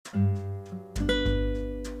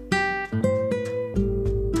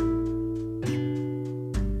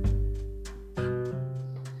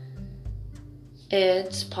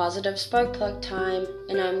It's Positive Spark Plug time,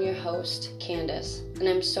 and I'm your host, Candace, and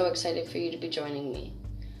I'm so excited for you to be joining me.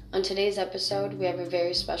 On today's episode, we have a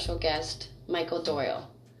very special guest, Michael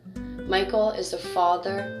Doyle. Michael is the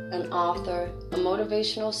father, an author, a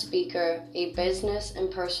motivational speaker, a business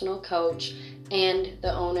and personal coach, and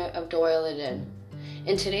the owner of Doyle It In.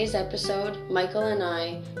 In today's episode, Michael and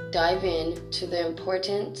I dive into the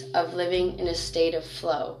importance of living in a state of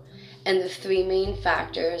flow and the three main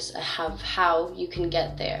factors of how you can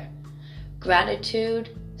get there: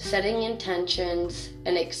 gratitude, setting intentions,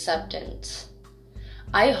 and acceptance.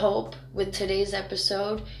 I hope with today's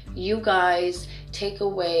episode, you guys take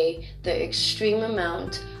away the extreme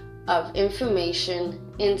amount of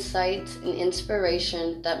information, insights, and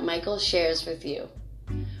inspiration that Michael shares with you.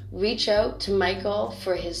 Reach out to Michael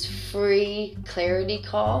for his free clarity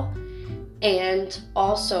call, and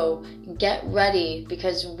also get ready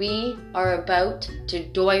because we are about to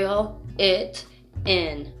Doyle it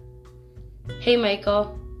in. Hey,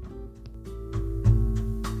 Michael.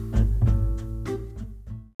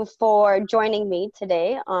 For joining me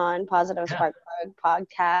today on Positive Spark Plug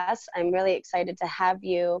podcast. I'm really excited to have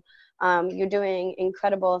you. You're doing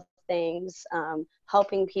incredible things,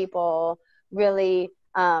 helping people really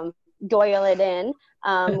Doyle it in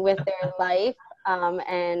with their life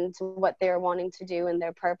and what they're wanting to do and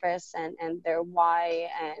their purpose and their why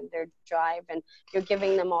and their drive. And you're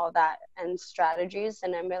giving them all that and strategies.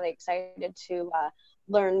 And I'm really excited to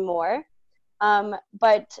learn more.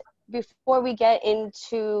 But before we get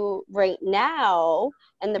into right now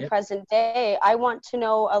and the present day, I want to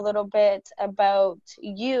know a little bit about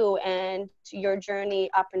you and your journey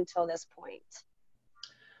up until this point.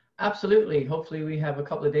 Absolutely. Hopefully we have a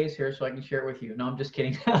couple of days here so I can share it with you. No, I'm just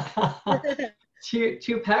kidding.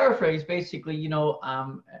 To paraphrase, basically,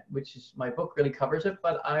 which is my book really covers it,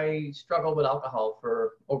 but I struggled with alcohol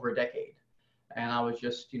for over a decade. And I was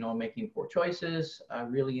just, making poor choices,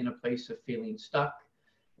 really in a place of feeling stuck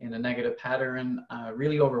in a negative pattern,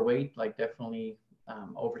 really overweight, like definitely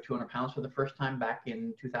over 200 pounds for the first time back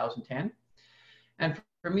in 2010. And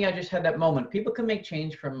for me, I just had that moment. People can make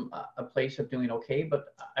change from a place of doing okay,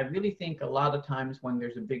 but I really think a lot of times when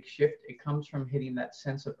there's a big shift, it comes from hitting that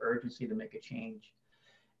sense of urgency to make a change.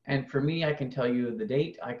 And for me, I can tell you the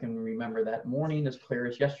date. I can remember that morning as clear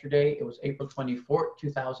as yesterday. It was April 24th,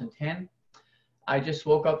 2010. I just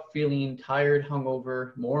woke up feeling tired,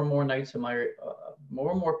 hungover. More and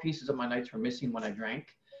more pieces of my nights were missing when I drank.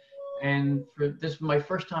 And for this, my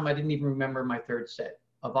first time, I didn't even remember my third set.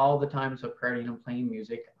 Of all the times of partying and playing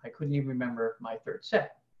music, I couldn't even remember my third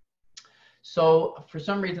set. So for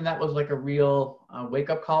some reason, that was like a real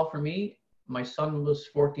wake-up call for me. My son was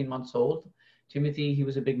 14 months old. Timothy, he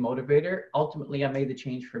was a big motivator. Ultimately, I made the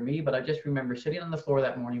change for me, but I just remember sitting on the floor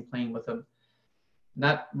that morning playing with him,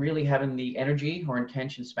 not really having the energy or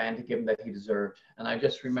attention span to give him that he deserved. And I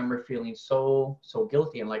just remember feeling so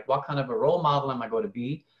guilty and like, what kind of a role model am I going to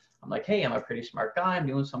be? I'm like, hey, I'm a pretty smart guy. I'm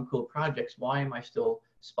doing some cool projects. Why am I still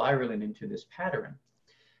spiraling into this pattern?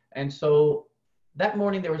 And so that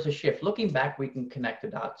morning there was a shift. Looking back, we can connect the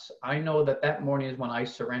dots. I know that morning is when I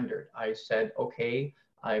surrendered. I said, okay,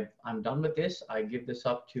 I'm done with this. I give this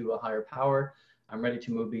up to a higher power. I'm ready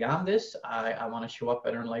to move beyond this. I want to show up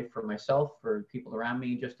better in life for myself, for people around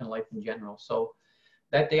me, just in life in general. So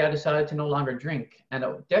that day I decided to no longer drink. And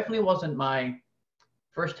it definitely wasn't my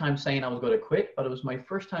first time saying I was going to quit, but it was my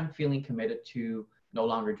first time feeling committed to no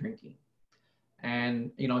longer drinking.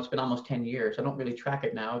 And, it's been almost 10 years. I don't really track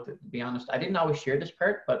it now, to be honest. I didn't always share this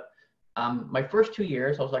part, but my first 2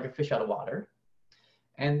 years, I was like a fish out of water.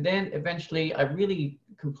 And then eventually I really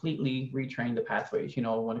completely retrained the pathways,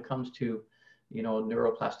 when it comes to,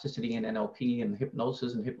 neuroplasticity and NLP and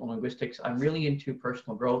hypnosis and hypnolinguistics. I'm really into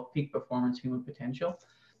personal growth, peak performance, human potential.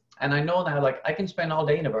 And I know that I can spend all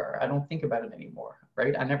day in a bar. I don't think about it anymore,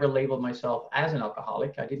 right? I never labeled myself as an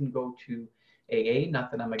alcoholic. I didn't go to AA,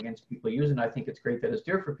 not that I'm against people using it. I think it's great that it's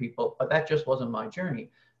there for people, but that just wasn't my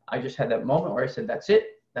journey. I just had that moment where I said, that's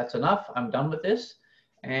it, that's enough, I'm done with this.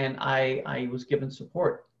 And I was given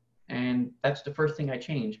support. And that's the first thing I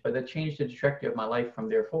changed, but that changed the trajectory of my life from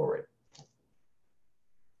there forward.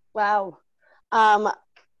 Wow.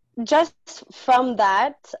 Just from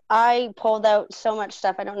that, I pulled out so much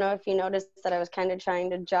stuff. I don't know if you noticed that I was kind of trying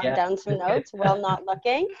to jot down some notes while not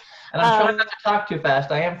looking. And I'm trying not to talk too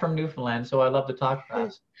fast. I am from Newfoundland, so I love to talk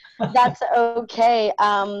fast. That's okay.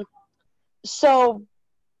 So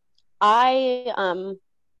I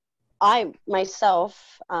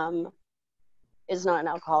myself is not an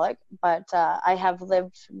alcoholic, but I have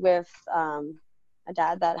lived with a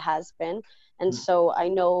dad that has been. And so I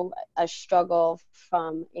know a struggle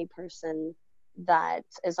from a person that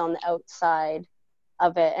is on the outside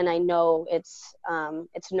of it, and I know it's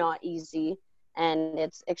not easy, and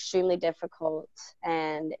it's extremely difficult,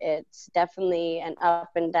 and it's definitely an up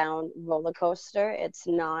and down roller coaster. It's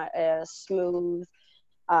not a smooth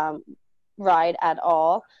ride at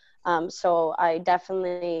all. So I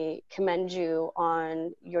definitely commend you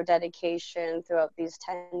on your dedication throughout these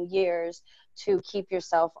 10 years to keep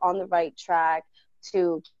yourself on the right track,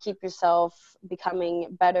 to keep yourself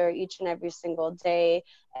becoming better each and every single day,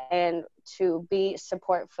 and to be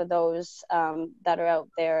support for those that are out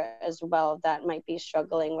there as well that might be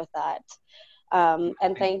struggling with that.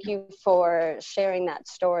 And thank you for sharing that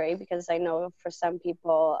story, because I know for some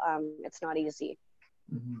people it's not easy.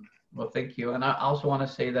 Mm-hmm. Well, thank you. And I also want to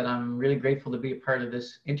say that I'm really grateful to be a part of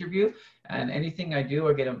this interview. And anything I do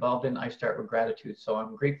or get involved in, I start with gratitude. So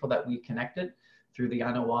I'm grateful that we connected through the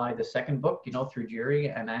I Know Why, the second book, through Jerry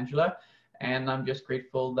and Angela. And I'm just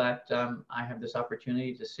grateful that I have this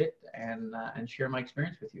opportunity to sit and share my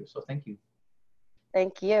experience with you. So thank you.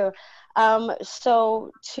 Thank you.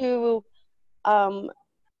 So to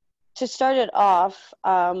start it off,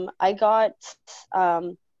 I got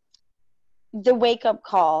the wake up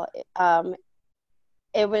call.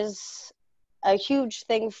 It was a huge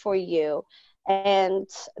thing for you. And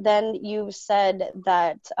then you said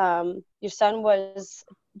that your son was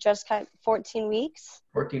just 14 weeks?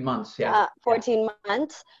 14 months, yeah. 14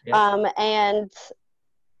 months. Yeah. And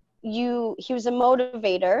he was a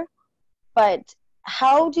motivator, but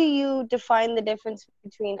how do you define the difference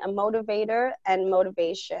between a motivator and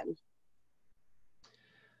motivation?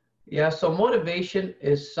 Yeah, so motivation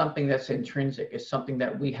is something that's intrinsic. It's something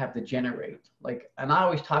that we have to generate. And I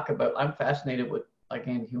always talk about, I'm fascinated with,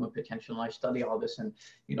 again, human potential, and I study all this. And,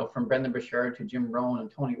 from Brendan Burchard to Jim Rohn and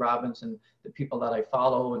Tony Robbins and the people that I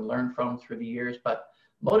follow and learn from through the years. But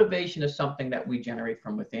motivation is something that we generate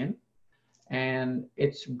from within. And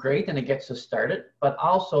it's great and it gets us started. But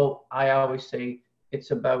also, I always say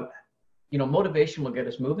it's about, motivation will get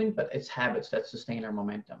us moving, but it's habits that sustain our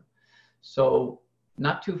momentum. So,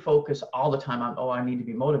 not to focus all the time on, I need to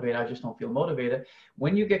be motivated, I just don't feel motivated.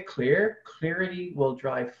 When you get clear, clarity will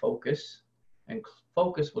drive focus, and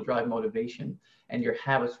focus will drive motivation, and your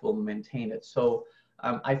habits will maintain it. So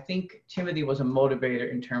I think Timothy was a motivator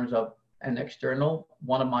in terms of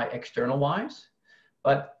one of my external whys.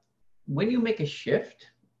 But when you make a shift,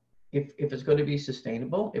 if it's going to be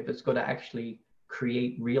sustainable, if it's going to actually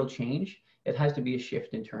create real change, it has to be a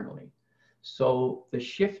shift internally. So the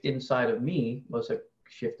shift inside of me was a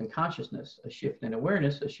shift in consciousness, a shift in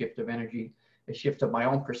awareness, a shift of energy, a shift of my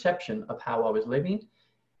own perception of how I was living.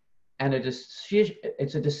 And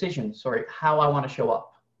it's a decision, how I want to show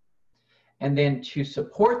up. And then to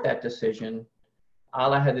support that decision,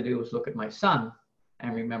 all I had to do was look at my son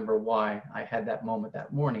and remember why I had that moment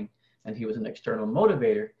that morning. And he was an external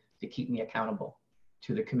motivator to keep me accountable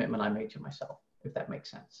to the commitment I made to myself, if that makes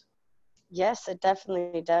sense. Yes, it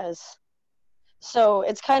definitely does. So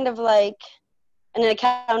it's kind of like an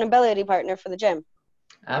accountability partner for the gym.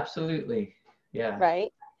 Absolutely. Yeah.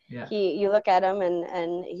 Right? Yeah. You look at him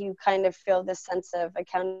and you kind of feel this sense of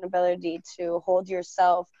accountability to hold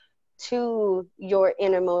yourself to your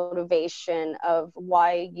inner motivation of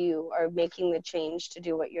why you are making the change to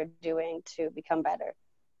do what you're doing to become better.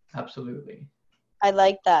 Absolutely. I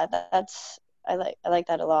like that. I like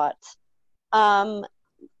that a lot.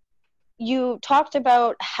 You talked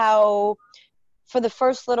about how for the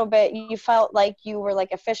first little bit you felt like you were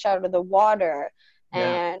like a fish out of the water.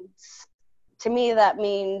 Yeah. And to me that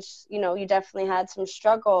means you definitely had some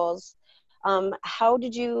struggles. How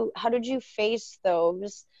did you face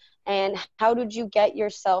those, and how did you get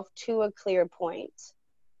yourself to a clear point?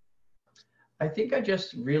 I think I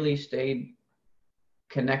just really stayed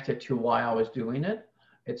connected to why I was doing it.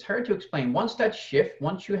 It's hard to explain. Once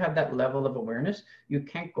you have that level of awareness, you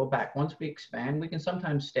can't go back. Once we expand, we can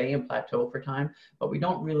sometimes stay and plateau for time, but we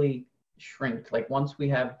don't really shrink. Like once we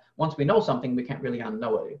know something, we can't really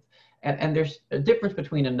unknow it. And there's a difference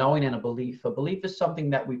between a knowing and a belief. A belief is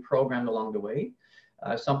something that we programmed along the way,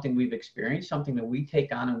 something we've experienced, something that we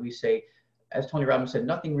take on and we say, as Tony Robbins said,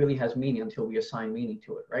 nothing really has meaning until we assign meaning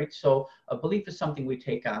to it, right? So a belief is something we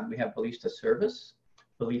take on. We have beliefs that serve us,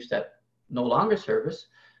 beliefs that no longer serve us,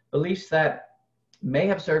 beliefs that may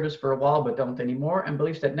have served us for a while but don't anymore, and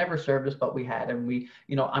beliefs that never served us but we had. And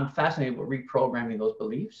I'm fascinated with reprogramming those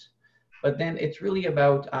beliefs. But then it's really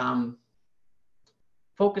about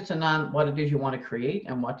focusing on what it is you want to create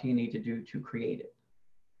and what do you need to do to create it.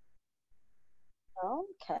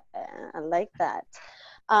 Okay, I like that.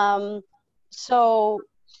 So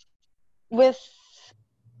with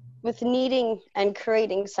needing and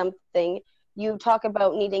creating something, you talk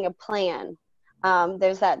about needing a plan.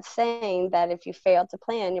 There's that saying that if you fail to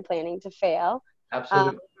plan, you're planning to fail. Um,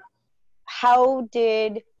 Absolutely.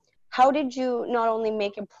 how did you not only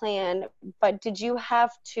make a plan, but did you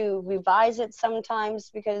have to revise it sometimes?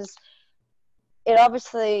 Because it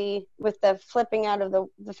obviously, with the flipping out of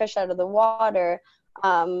the fish out of the water,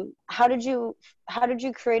 how did you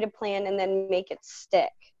create a plan and then make it stick?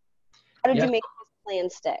 How did you Yes. make this plan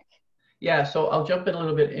stick? Yeah, so I'll jump in a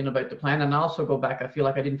little bit in about the plan and also go back. I feel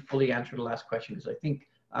like I didn't fully answer the last question because I think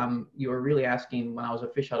you were really asking when I was a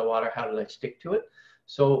fish out of water, how did I stick to it?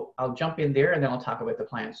 So I'll jump in there and then I'll talk about the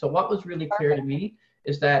plan. So what was really clear to me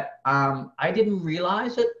is that I didn't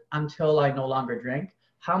realize it until I no longer drank,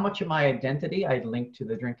 how much of my identity I'd linked to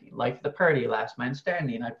the drinking. Life of the party, last man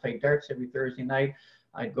standing. I played darts every Thursday night.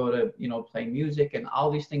 I'd go to, play music and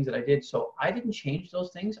all these things that I did. So I didn't change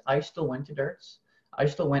those things. I still went to darts. I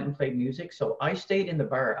still went and played music. So I stayed in the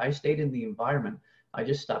bar. I stayed in the environment. I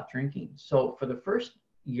just stopped drinking. So for the first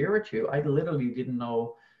year or two, I literally didn't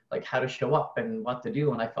know like how to show up and what to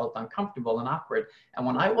do. And I felt uncomfortable and awkward. And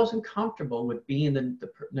when I wasn't comfortable with being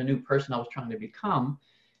the new person I was trying to become,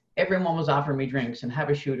 everyone was offering me drinks and have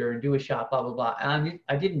a shooter and do a shot, blah, blah, blah. And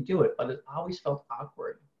I didn't do it, but it always felt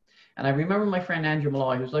awkward. And I remember my friend Andrew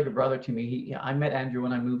Malloy, who's like a brother to me. I met Andrew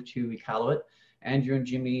when I moved to Iqaluit. Andrew and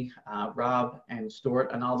Jimmy, Rob and Stuart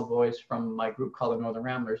and all the boys from my group called the Northern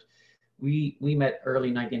Ramblers. We met early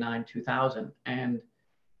 99, 2000. And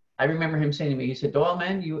I remember him saying to me, he said, Doyle,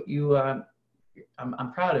 man,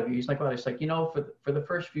 I'm proud of you. He's like, well, it's like, for the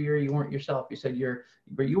first few years, you weren't yourself. He said,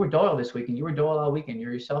 you were Doyle this week and you were Doyle all weekend.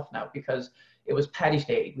 You're yourself now, because it was Paddy's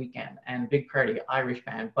Day weekend and big party, Irish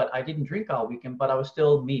band, but I didn't drink all weekend, but I was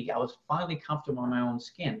still me. I was finally comfortable in my own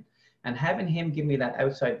skin. And having him give me that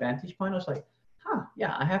outside vantage point, I was like,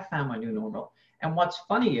 yeah, I have found my new normal. And what's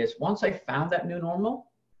funny is once I found that new normal,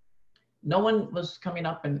 no one was coming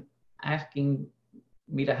up and asking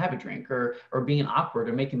me to have a drink or being awkward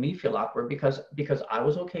or making me feel awkward because I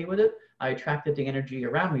was okay with it. I attracted the energy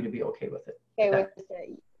around me to be okay with it. Okay, with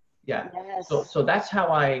it. Yeah. Yes. So that's how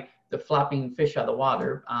the flopping fish out of the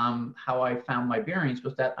water, how I found my bearings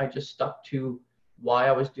was that I just stuck to why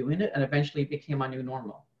I was doing it, and eventually it became my new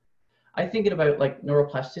normal. I think about like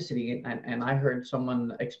neuroplasticity, and I heard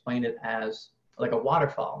someone explain it as like a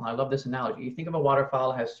waterfall. And I love this analogy. You think of a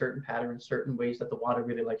waterfall has certain patterns, certain ways that the water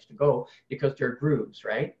really likes to go because they're grooves,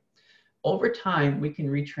 right? Over time, we can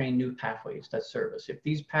retrain new pathways that serve us. If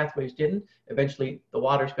these pathways didn't, eventually the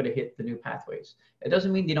water's going to hit the new pathways. It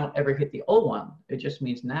doesn't mean they don't ever hit the old one. It just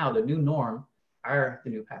means now the new norm are the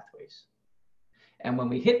new pathways. And when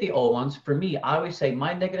we hit the old ones, for me, I always say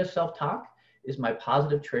my negative self-talk is my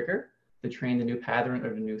positive trigger to train the new pattern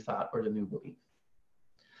or the new thought or the new belief.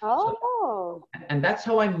 Oh. And that's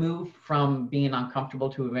how I moved from being uncomfortable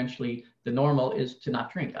to eventually the normal is to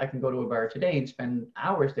not drink. I can go to a bar today and spend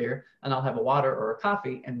hours there and I'll have a water or a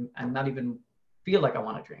coffee and not even feel like I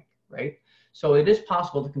want to drink, right? So it is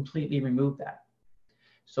possible to completely remove that.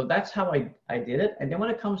 So that's how I did it. And then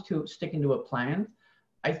when it comes to sticking to a plan,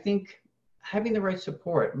 I think having the right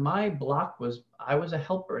support. My block was I was a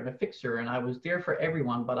helper and a fixer and I was there for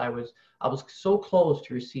everyone, but I was so close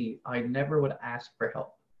to receive. I never would ask for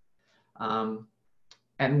help.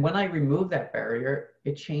 And when I removed that barrier,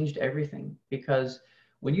 it changed everything, because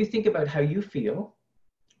when you think about how you feel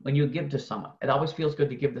when you give to someone, it always feels good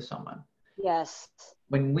to give to someone. Yes.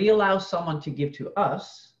 When we allow someone to give to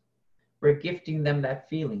us, we're gifting them that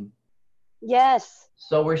feeling. Yes.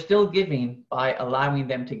 So we're still giving by allowing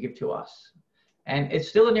them to give to us. And it's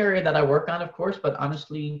still an area that I work on, of course, but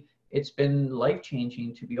honestly, it's been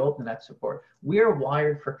life-changing to be open to that support. We are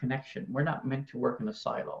wired for connection. We're not meant to work in a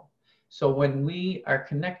silo. So when we are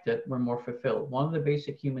connected, we're more fulfilled. One of the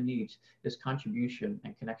basic human needs is contribution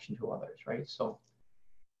and connection to others, right? So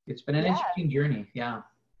it's been an interesting journey. Yeah.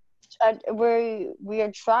 We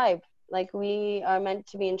are tribe. Like, we are meant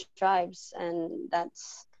to be in tribes, and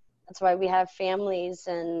that's why we have families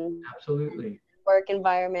and Absolutely work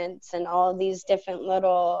environments and all these different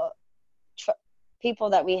little people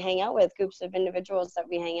that we hang out with, groups of individuals that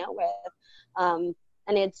we hang out with.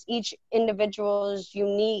 And it's each individual's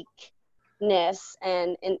uniqueness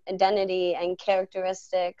and identity and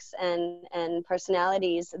characteristics and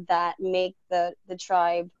personalities that make the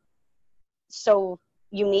tribe so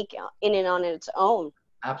unique in and on its own.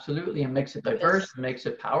 Absolutely, and makes it diverse, makes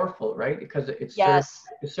it powerful, right? Because it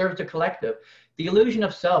serves the collective. The illusion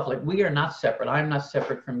of self, like, we are not separate. I'm not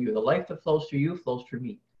separate from you. The light that flows through you flows through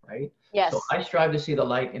me, right? Yes. So I strive to see the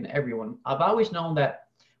light in everyone. I've always known that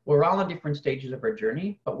we're all in different stages of our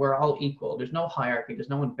journey, but we're all equal. There's no hierarchy. There's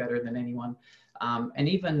no one better than anyone. And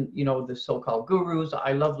even, the so-called gurus,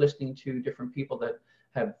 I love listening to different people that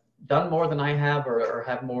have done more than I have, or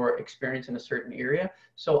have more experience in a certain area.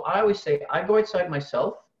 So I always say I go outside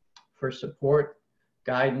myself for support,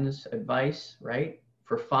 guidance, advice, right?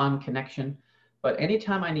 For fun, connection. But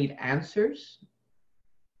anytime I need answers,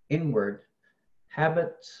 inward,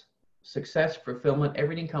 habits, success, fulfillment,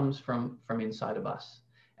 everything comes from inside of us.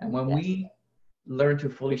 And when Yes. we learn to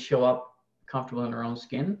fully show up comfortable in our own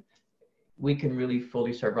skin, we can really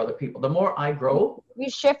fully serve other people. The more I grow, We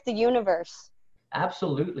shift the universe.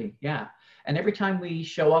 absolutely, yeah. And every time we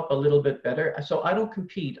show up a little bit better, so I don't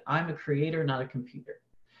compete. I'm a creator, not a computer.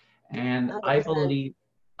 And 100%.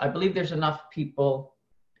 I believe there's enough people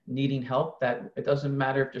needing help that it doesn't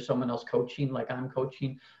matter if there's someone else coaching like I'm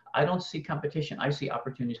coaching. I don't see competition. I see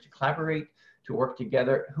opportunities to collaborate, to work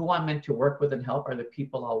together. Who I'm meant to work with and help are the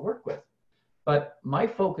people I'll work with. But my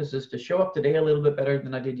focus is to show up today a little bit better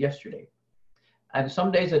than I did yesterday. And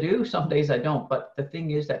some days I do, some days I don't. But the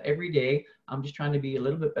thing is that every day I'm just trying to be a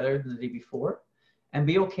little bit better than the day before and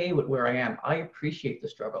be okay with where I am. I appreciate the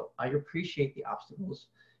struggle. I appreciate the obstacles.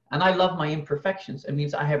 And I love my imperfections. It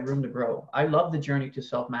means I have room to grow. I love the journey to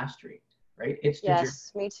self-mastery, right? It's the journey.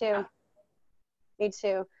 Yes, me too. Me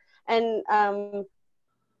too. And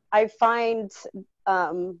I find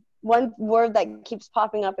one word that keeps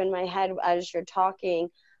popping up in my head as you're talking,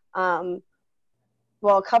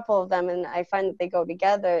 well, a couple of them, and I find that they go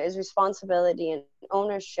together, is responsibility and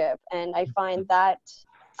ownership. And I find that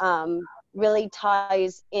really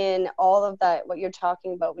ties in all of that, what you're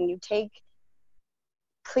talking about. When you take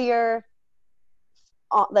clear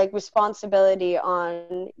like responsibility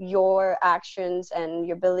on your actions and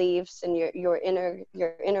your beliefs and your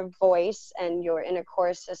inner voice and your inner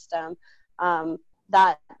core system,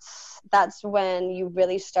 that's when you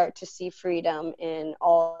really start to see freedom in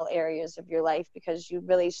all areas of your life, because you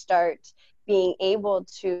really start being able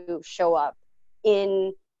to show up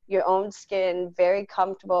in your own skin, very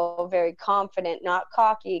comfortable, very confident, not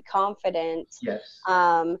cocky, confident. Yes.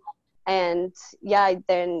 And yeah,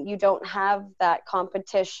 then you don't have that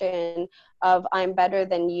competition of I'm better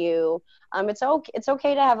than you. It's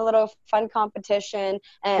okay to have a little fun competition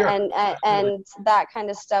and Sure. and that kind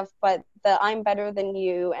of stuff, but the I'm better than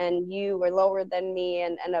you and you are lower than me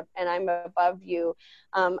and I'm above you.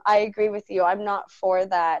 I agree with you. I'm not for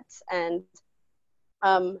that. And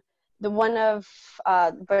the one of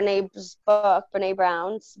Brene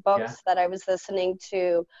Brown's books that I was listening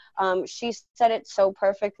to, she said it so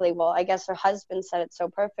perfectly. Well, I guess her husband said it so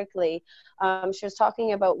perfectly. She was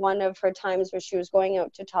talking about one of her times where she was going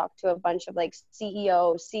out to talk to a bunch of like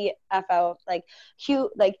CEO, CFO, like huge,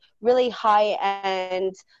 like really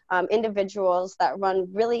high-end individuals that run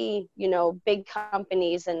really, big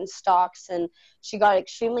companies and stocks. And she got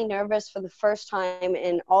extremely nervous for the first time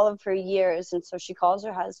in all of her years. And so she calls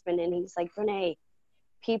her husband and he's like, Brene,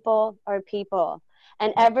 people are people.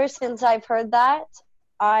 And ever since I've heard that,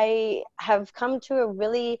 I have come to a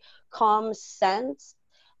really calm sense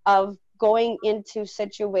of going into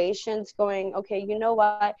situations going, okay, you know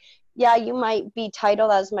what? Yeah, you might be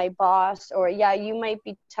titled as my boss, or yeah, you might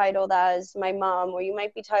be titled as my mom, or you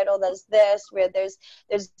might be titled as this, where there's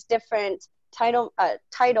different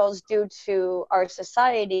titles due to our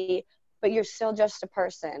society, but you're still just a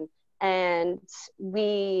person. And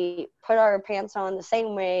we put our pants on the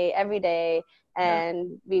same way every day,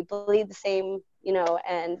 and we bleed the same,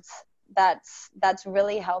 and that's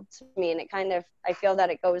really helped me. And I feel that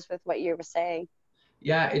it goes with what you were saying.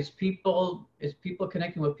 Yeah, it's people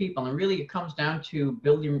connecting with people. And really it comes down to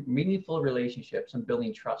building meaningful relationships and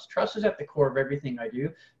building trust. Trust is at the core of everything I do.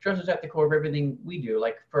 Trust is at the core of everything we do.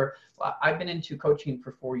 I've been into coaching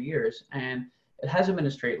for 4 years, and it hasn't been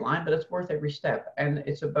a straight line, but it's worth every step. And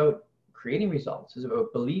it's about creating results. It's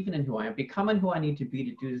about believing in who I am, becoming who I need to be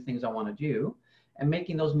to do the things I want to do, and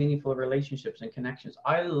making those meaningful relationships and connections.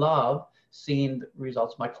 I love seeing the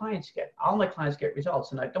results my clients get. All my clients get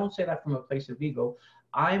results. And I don't say that from a place of ego.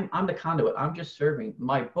 I'm the conduit. I'm just serving.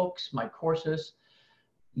 My books, my courses,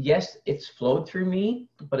 yes, it's flowed through me,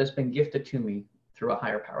 but it's been gifted to me through a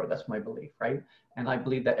higher power. That's my belief, right? And I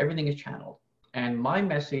believe that everything is channeled. And my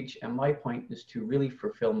message and my point is to really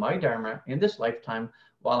fulfill my dharma in this lifetime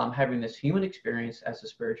while I'm having this human experience as a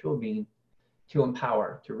spiritual being, to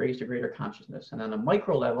empower, to raise a greater consciousness. And on a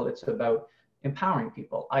micro level, it's about empowering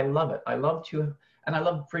people. I love it. I love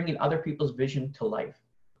bringing other people's vision to life.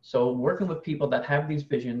 So working with people that have these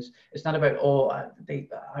visions, it's not about,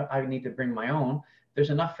 I need to bring my own. There's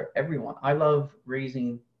enough for everyone. I love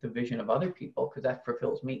raising the vision of other people because that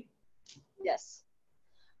fulfills me. Yes.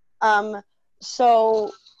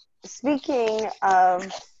 So speaking of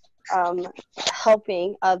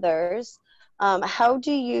helping others, how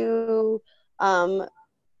do you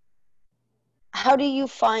how do you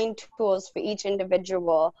find tools for each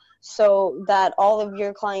individual so that all of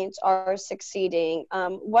your clients are succeeding?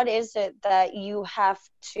 What is it that you have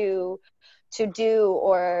to do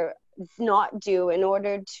or not do in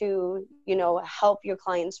order to, you know, help your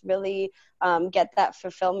clients really get that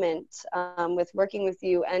fulfillment with working with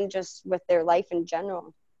you and just with their life in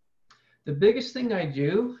general? The biggest thing I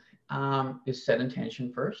do is set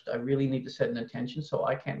intention first. I really need to set an intention, so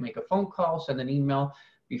I can't make a phone call, send an email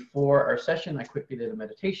before our session. I quickly did a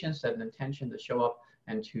meditation, set an intention to show up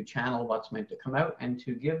and to channel what's meant to come out and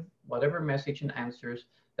to give whatever message and answers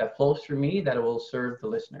that flows through me that will serve the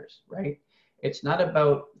listeners, right? It's not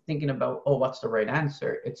about thinking about, oh, what's the right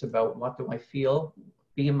answer? It's about what do I feel,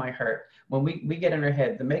 be in my heart. When we get in our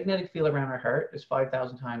head, the magnetic field around our heart is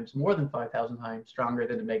 5,000 times, more than 5,000 times stronger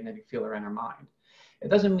than the magnetic field around our mind. It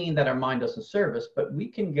doesn't mean that our mind doesn't serve us, but we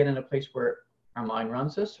can get in a place where our mind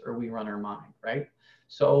runs us or we run our mind, right?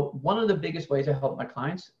 So one of the biggest ways I help my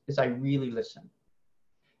clients is I really listen.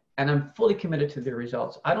 And I'm fully committed to their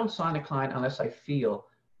results. I don't sign a client unless I feel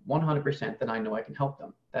 100% that I know I can help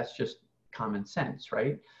them. That's just common sense,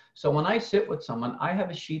 right? So when I sit with someone, I have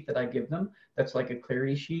a sheet that I give them that's like a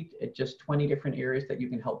clarity sheet. It's just 20 different areas that you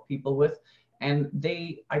can help people with. And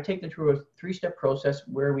I take them through a 3-step process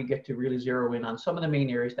where we get to really zero in on some of the main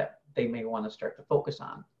areas that they may want to start to focus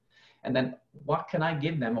on. And then what can I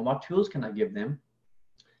give them and what tools can I give them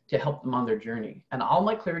to help them on their journey? And all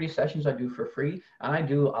my clarity sessions I do for free, and I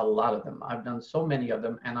do a lot of them. I've done so many of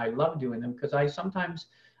them, and I love doing them because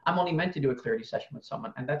I'm only meant to do a clarity session with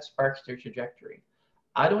someone, and that sparks their trajectory.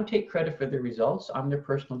 I don't take credit for their results. I'm their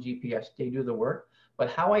personal GPS. They do the work.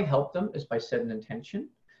 But how I help them is by setting intention,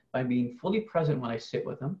 by being fully present when I sit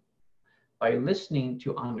with them, by listening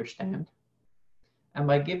to understand, and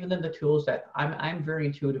by giving them the tools that I'm very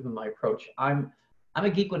intuitive in my approach. I'm a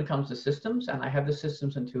geek when it comes to systems, and I have the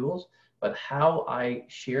systems and tools, but how I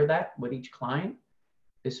share that with each client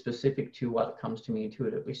is specific to what comes to me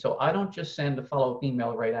intuitively. So I don't just send a follow-up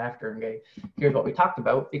email right after and go, here's what we talked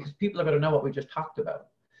about, because people are going to know what we just talked about.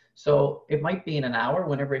 So it might be in an hour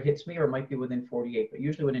whenever it hits me, or it might be within 48, but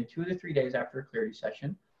usually within 2 to 3 days after a clarity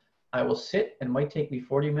session, I will sit, and it might take me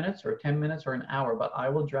 40 minutes or 10 minutes or an hour, but I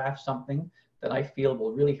will draft something that I feel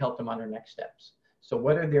will really help them on their next steps. So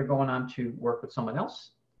whether they're going on to work with someone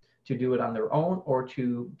else, to do it on their own, or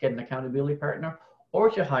to get an accountability partner,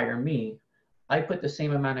 or to hire me, I put the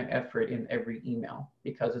same amount of effort in every email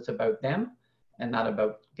because it's about them and not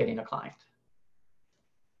about getting a client.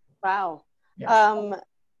 Wow. Yeah.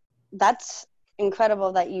 That's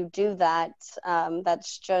incredible that you do that.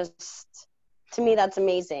 That's just, to me, that's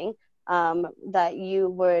amazing. That you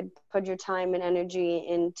would put your time and energy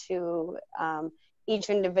into each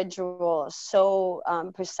individual so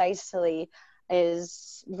precisely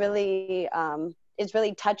is really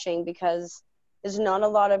touching, because there's not a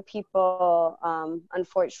lot of people,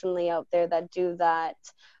 unfortunately, out there that do that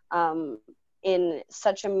in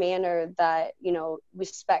such a manner that, you know,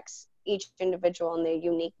 respects each individual and their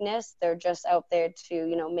uniqueness. They're just out there to,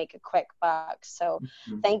 you know, make a quick buck. So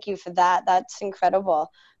thank you for that. That's incredible.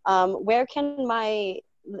 We're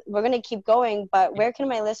going to keep going, but where can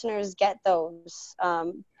my listeners get those?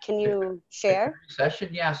 Can you share? Session?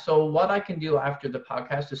 Yeah. So what I can do after the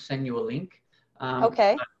podcast is send you a link.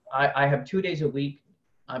 Okay. I have 2 days a week,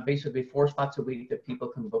 basically 4 spots a week that people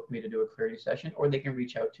can book me to do a clarity session, or they can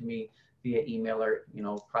reach out to me via email or, you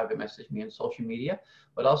know, private message me on social media.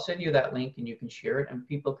 But I'll send you that link and you can share it, and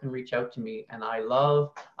people can reach out to me. And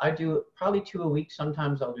I do probably 2 a week.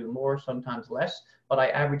 Sometimes I'll do more, sometimes less, but I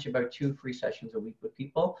average about 2 free sessions a week with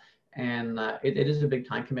people. And it is a big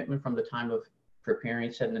time commitment from the time of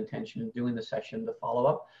preparing, setting intention, and doing the session, the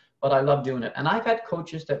follow-up. But I love doing it. And I've had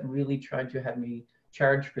coaches that really tried to have me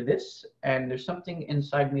charge for this. And there's something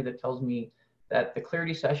inside me that tells me that the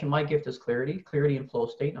clarity session, my gift is clarity and flow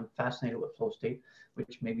state. I'm fascinated with flow state,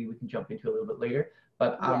 which maybe we can jump into a little bit later.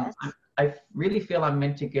 But Yes. I really feel I'm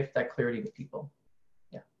meant to gift that clarity to people.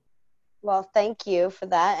 Yeah. Well, thank you for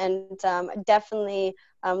that. And definitely,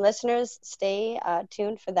 listeners, stay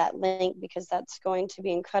tuned for that link, because that's going to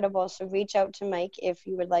be incredible. So reach out to Mike if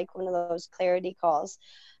you would like one of those clarity calls.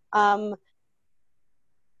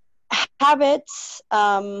 Habits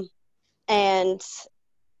and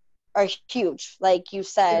are huge. Like you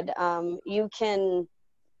said, you can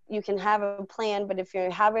have a plan, but if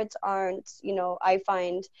your habits aren't, you know, I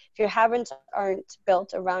find if your habits aren't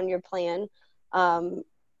built around your plan,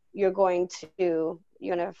 you're going to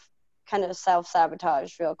kind of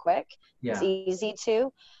self-sabotage real quick. Yeah. It's easy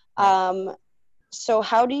to. So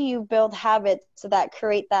how do you build habits that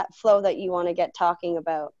create that flow that you want to get talking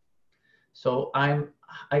about? So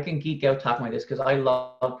I can geek out talking like this because I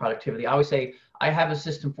love productivity. I always say I have a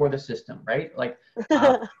system for the system, right? Like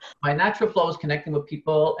my natural flow is connecting with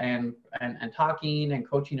people and talking and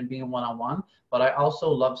coaching and being one-on-one. But I also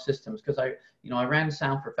love systems because I ran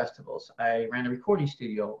sound for festivals. I ran a recording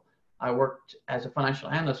studio. I worked as a financial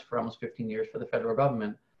analyst for almost 15 years for the federal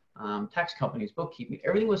government, tax companies, bookkeeping.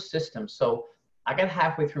 Everything was systems. So I got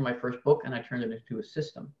halfway through my first book and I turned it into a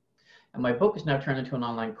system. And my book is now turned into an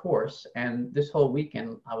online course. And this whole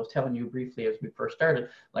weekend, I was telling you briefly as we first started,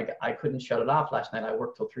 like I couldn't shut it off last night. I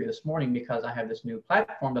worked till 3 this morning because I have this new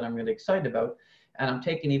platform that I'm really excited about. And I'm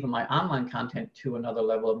taking even my online content to another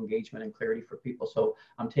level of engagement and clarity for people. So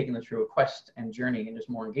I'm taking them through a quest and journey, and there's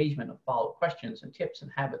more engagement and follow-up questions and tips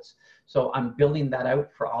and habits. So I'm building that out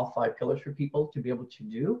for all 5 pillars for people to be able to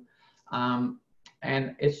do.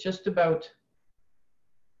 And it's just about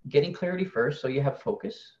getting clarity first, so you have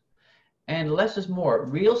focus. And less is more.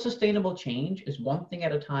 Real sustainable change is one thing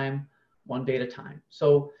at a time, one day at a time.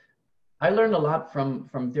 So I learned a lot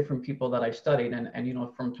from different people that I studied. And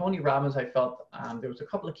from Tony Robbins, I felt there was a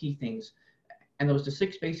couple of key things. And there was the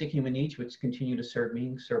 6 basic human needs, which continue to serve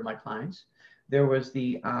me, serve my clients. There was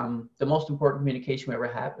the most important communication we ever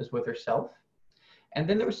have is with ourselves. And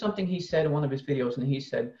then there was something he said in one of his videos, and he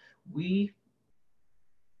said, we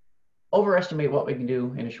overestimate what we can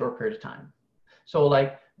do in a short period of time. So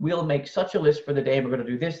like, we'll make such a list for the day. We're going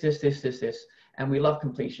to do this, this, this, this, this. And we love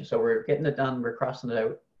completion. So we're getting it done. We're crossing it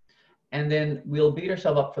out. And then we'll beat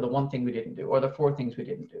ourselves up for the 1 thing we didn't do or the 4 things we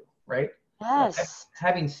didn't do, right? Yes. But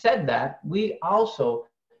having said that, we also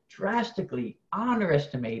drastically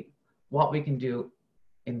underestimate what we can do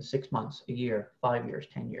in 6 months, a year, 5 years,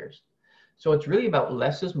 10 years. So it's really about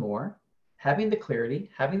less is more, having the clarity,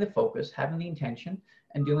 having the focus, having the intention,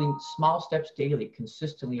 and doing small steps daily,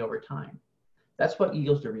 consistently over time. That's what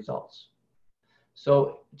yields the results.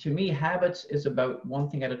 So to me, habits is about 1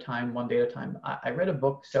 thing at a time, 1 day at a time. I read a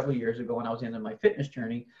book several years ago when I was into my fitness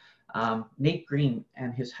journey, Nate Green,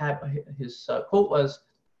 and his quote was,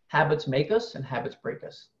 habits make us and habits break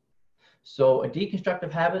us. So a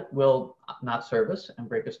deconstructive habit will not serve us and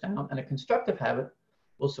break us down, and a constructive habit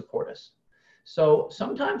will support us. So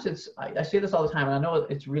sometimes I say this all the time, and I know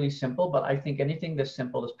it's really simple, but I think anything that's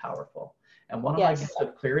simple is powerful. And one of my gifts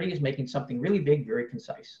of clarity is making something really big, very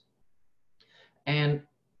concise. And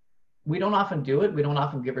we don't often do it. We don't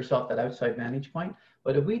often give ourselves that outside vantage point.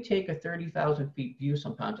 But if we take a 30,000 feet view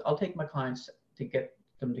sometimes, I'll take my clients to get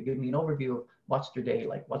them to give me an overview of what's their day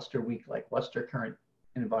like, what's their week like, what's their current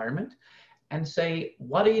environment, and say,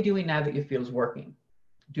 what are you doing now that you feel is working?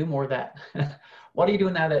 Do more of that. What are you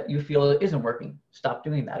doing now that you feel isn't working? Stop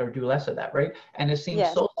doing that or do less of that, right? And it seems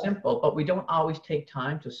so simple, but we don't always take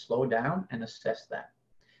time to slow down and assess that.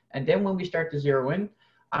 And then when we start to zero in,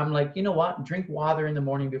 I'm like, you know what? Drink water in the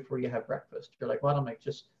morning before you have breakfast. You're like, what? I'm like,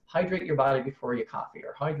 just hydrate your body before you coffee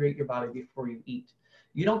or hydrate your body before you eat.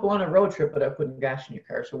 You don't go on a road trip without putting gas in your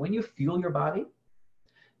car. So when you fuel your body,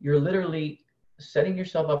 you're literally setting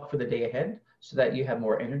yourself up for the day ahead so that you have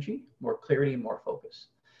more energy, more clarity, and more focus.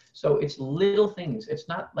 So it's little things. It's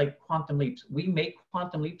not like quantum leaps. We make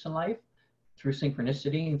quantum leaps in life through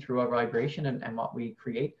synchronicity and through our vibration and what we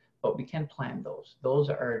create, but we can plan those. Those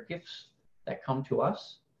are gifts that come to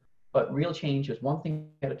us, but real change is 1 thing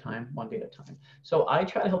at a time, 1 day at a time. So I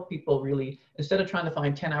try to help people really, instead of trying to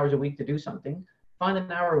find 10 hours a week to do something, find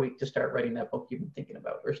an hour a week to start writing that book you've been thinking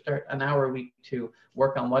about, or start an hour a week to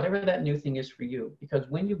work on whatever that new thing is for you. Because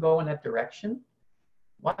when you go in that direction,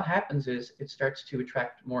 what happens is it starts to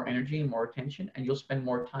attract more energy and more attention, and you'll spend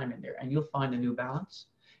more time in there and you'll find a new balance.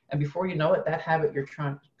 And before you know it, that habit you're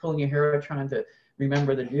pulling your hair out, trying to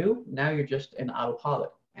remember to do, now you're just in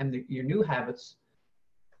autopilot. And your new habits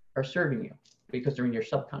are serving you because they're in your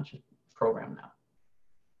subconscious program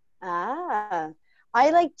now.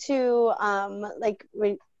 I like to, like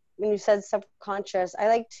when you said subconscious, I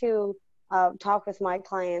like to talk with my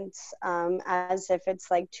clients as if it's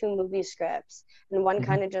like 2 movie scripts, and one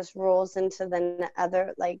kind of just rolls into the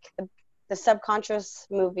other, like the subconscious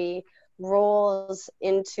movie rolls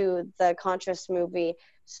into the conscious movie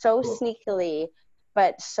so sneakily,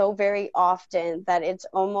 but so very often that it's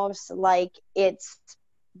almost like it's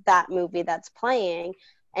that movie that's playing.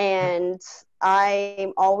 And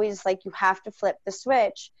I'm always like, you have to flip the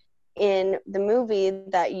switch in the movie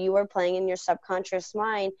that you are playing in your subconscious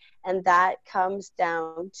mind, and that comes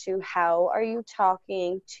down to how are you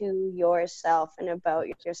talking to yourself and about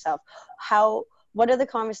yourself. What are the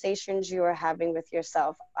conversations you are having with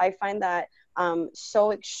yourself? I find that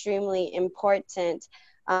so extremely important,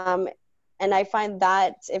 and I find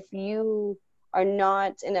that if you are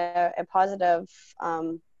not in a positive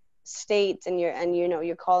state, and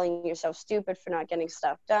you're calling yourself stupid for not getting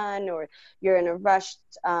stuff done, or you're in a rushed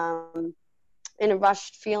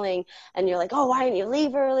feeling, and you're like, oh, why didn't you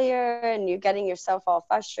leave earlier, and you're getting yourself all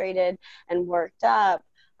frustrated and worked up,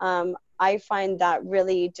 I find that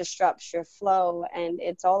really disrupts your flow. And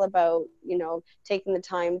it's all about, taking the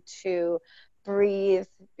time to breathe,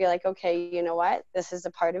 be like, okay, you know what, this is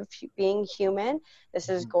a part of being human. This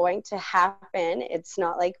is going to happen. It's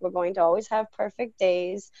not like we're going to always have perfect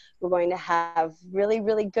days. We're going to have really,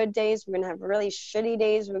 really good days. We're going to have really shitty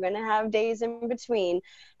days. We're going to have days in between.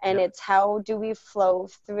 And it's how do we flow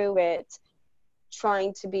through it,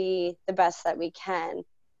 trying to be the best that we can.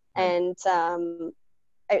 And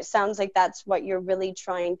it sounds like that's what you're really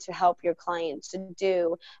trying to help your clients to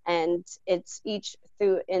do. And it's each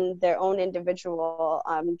through in their own individual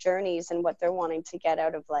journeys and what they're wanting to get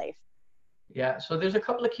out of life. Yeah, so there's a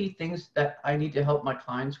couple of key things that I need to help my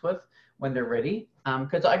clients with when they're ready,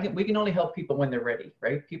 because we can only help people when they're ready,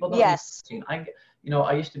 right? People don't need fixing.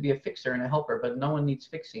 I used to be a fixer and a helper, but no one needs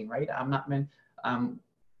fixing, right? I'm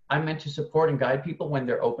meant to support and guide people when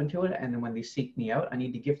they're open to it, and then when they seek me out, I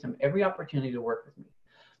need to give them every opportunity to work with me.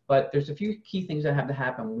 But there's a few key things that have to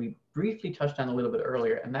happen. We briefly touched on a little bit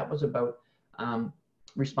earlier, and that was about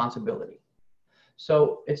responsibility.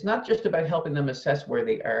 So it's not just about helping them assess where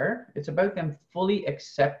they are. It's about them fully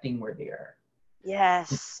accepting where they are.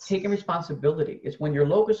 Yes. Taking responsibility. It's when your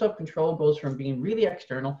locus of control goes from being really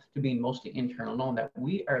external to being mostly internal, knowing that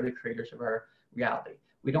we are the creators of our reality.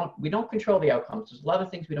 We don't control the outcomes. There's a lot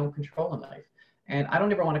of things we don't control in life. And I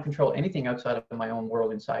don't ever want to control anything outside of my own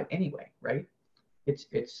world inside anyway, right?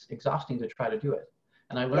 It's exhausting to try to do it.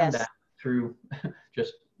 And I learned that through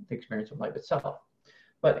just the experience of life itself.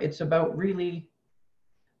 But it's about really,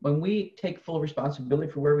 when we take full responsibility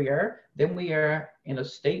for where we are, then we are in a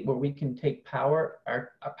state where we can take our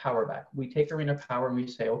power back. We take our inner power and we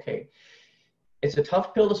say, okay, it's a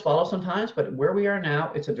tough pill to swallow sometimes, but where we are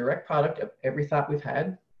now, it's a direct product of every thought we've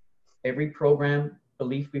had, every program,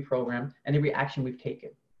 belief we programmed, and every action we've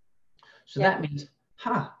taken. So that means,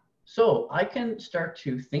 so I can start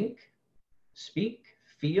to think, speak,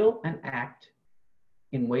 feel, and act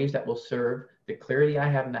in ways that will serve the clarity I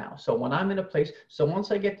have now. So when I'm in a place, so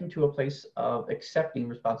once I get them to a place of accepting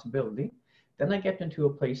responsibility, then I get them to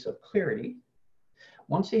a place of clarity.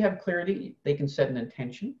 Once they have clarity, they can set an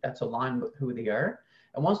intention that's aligned with who they are.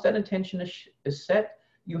 And once that intention is set,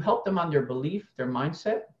 you help them on their belief, their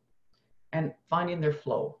mindset, and finding their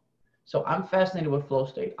flow. So I'm fascinated with flow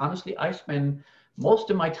state. Honestly, I spend most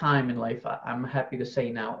of my time in life, I'm happy to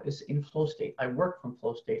say now, is in flow state. I work from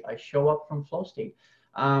flow state. I show up from flow state.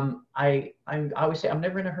 I always say I'm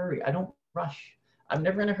never in a hurry. I don't rush. I'm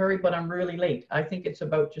never in a hurry, but I'm really late. I think it's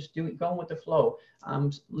about just going with the flow.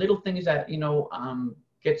 Little things that,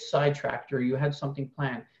 get sidetracked, or you had something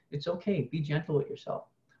planned. It's okay. Be gentle with yourself.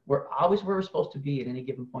 We're always where we're supposed to be at any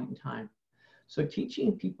given point in time. So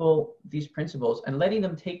teaching people these principles and letting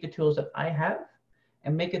them take the tools that I have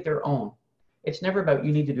and make it their own. It's never about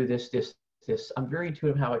you need to do this, this, this. I'm very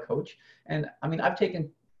intuitive how I coach. And I mean, I've taken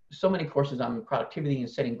so many courses on productivity and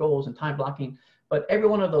setting goals and time blocking, but every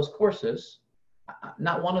one of those courses,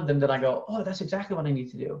 not one of them did I go, oh, that's exactly what I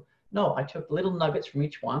need to do. No, I took little nuggets from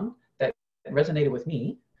each one that resonated with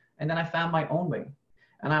me, and then I found my own way.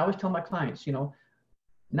 And I always tell my clients,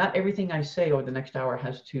 not everything I say over the next hour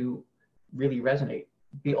has to really resonate.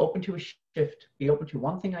 Be open to a shift. Be open to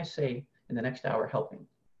one thing I say in the next hour helping.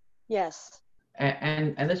 Yes.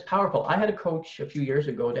 And it's powerful. I had a coach a few years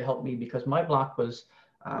ago to help me because my block was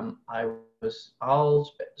I was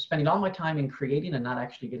all spending all my time in creating and not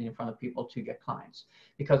actually getting in front of people to get clients,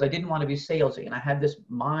 because I didn't want to be salesy. And I had this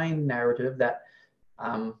mind narrative that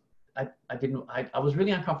I was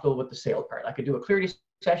really uncomfortable with the sale part. I could do a clarity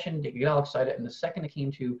session, they get all excited. And the second it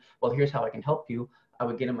came to, well, here's how I can help you, I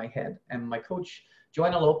would get in my head. And my coach,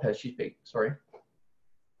 Joanna Lopez, she's big, sorry.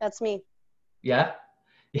 That's me. Yeah.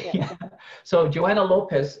 Yeah. So Joanna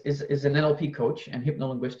Lopez is an NLP coach and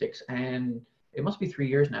hypnolinguistics, and it must be 3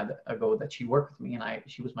 years now ago that she worked with me, and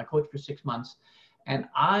she was my coach for 6 months. And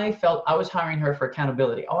I felt I was hiring her for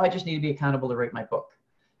accountability. Oh, I just need to be accountable to write my book.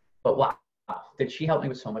 But wow, did she help me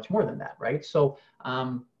with so much more than that, right? So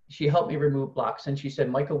she helped me remove blocks, and she said,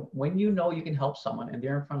 Michael, when you know you can help someone and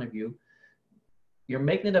they're in front of you, you're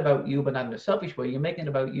making it about you, but not in a selfish way. You're making it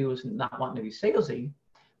about you as not wanting to be salesy,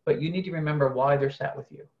 but you need to remember why they're sat with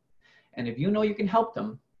you. And if you know you can help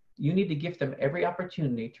them, you need to give them every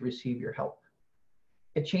opportunity to receive your help.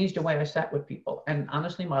 It changed the way I sat with people. And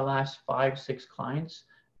honestly, my last 5, 6 clients,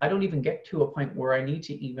 I don't even get to a point where I need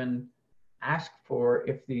to even ask for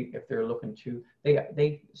if they're looking to,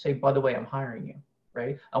 they say, by the way, I'm hiring you,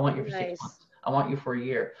 right? I want you for 6 months. I want you for a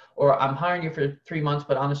year. Or I'm hiring you for 3 months,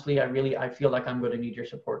 but honestly, I feel like I'm going to need your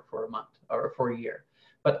support for a month or for a year.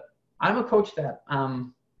 But I'm a coach that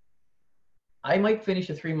I might finish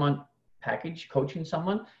a 3-month package coaching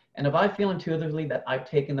someone. And if I feel intuitively that I've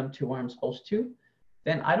taken them to where I'm supposed to,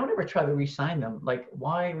 then I don't ever try to re-sign them. Like,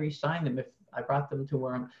 why re-sign them if I brought them to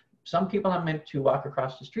where some people I'm meant to walk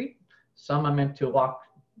across the street, some I'm meant to walk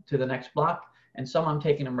to the next block, and some I'm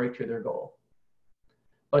taking them right to their goal.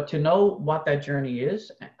 But to know what that journey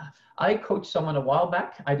is, I coached someone a while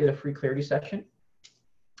back. I did a free clarity session.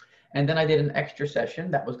 And then I did an extra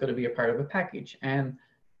session that was going to be a part of a package. And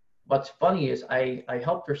what's funny is I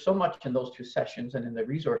helped her so much in those 2 sessions and in the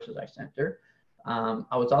resources I sent her.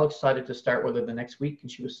 I was all excited to start with her the next week, and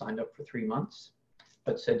she was signed up for 3 months,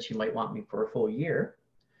 but said she might want me for a full year.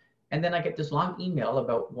 And then I get this long email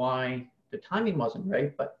about why the timing wasn't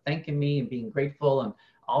right, but thanking me and being grateful and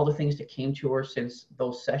all the things that came to her since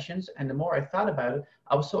those sessions. And the more I thought about it,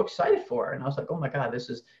 I was so excited for her. And I was like, oh my God, this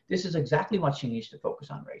is exactly what she needs to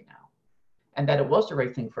focus on right now. And that it was the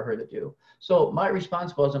right thing for her to do. So my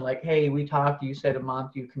response wasn't like, hey, we talked, you said a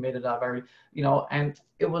month, you committed, I've already, and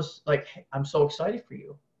it was like, hey, I'm so excited for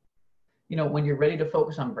you. When you're ready to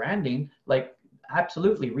focus on branding, like,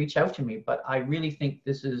 absolutely reach out to me. But I really think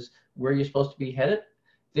this is where you're supposed to be headed.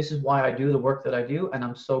 This is why I do the work that I do. And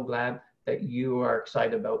I'm so glad that you are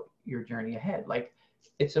excited about your journey ahead. Like,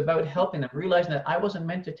 it's about helping them, realizing that I wasn't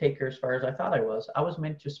meant to take her as far as I thought I was. I was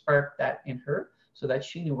meant to spark that in her so that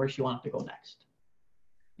she knew where she wanted to go next.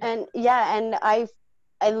 And yeah, and I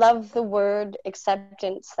love the word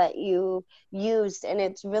acceptance that you used, and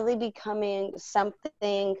it's really becoming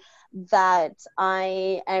something that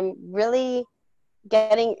I am really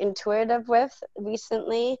getting intuitive with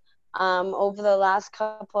recently. Over the last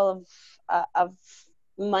couple of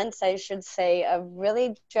months, I should say, of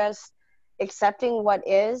really just accepting what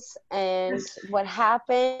is, and what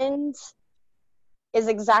happens is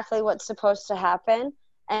exactly what's supposed to happen.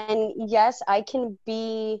 And yes, I can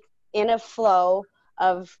be in a flow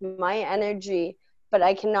of my energy, but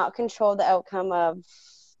I cannot control the outcome of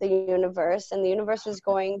the universe. And the universe is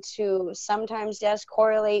going to sometimes, yes,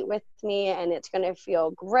 correlate with me, and it's going to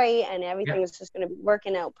feel great, and everything is just going to be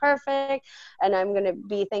working out perfect. And I'm going to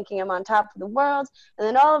be thinking I'm on top of the world. And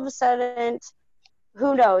then all of a sudden,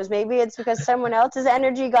 who knows, maybe it's because someone else's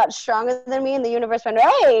energy got stronger than me, and the universe went,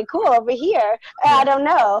 hey, cool, over here. I don't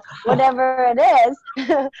know, whatever it is.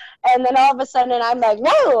 And then all of a sudden I'm like,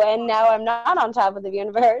 no, and now I'm not on top of the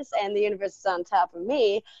universe, and the universe is on top of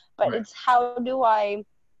me. But it's how do I,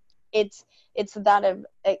 it's that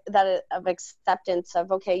of acceptance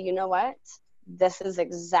of, okay, you know what, this is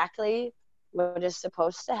exactly what is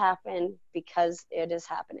supposed to happen because it is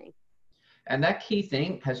happening. And that key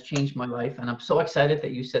thing has changed my life. And I'm so excited that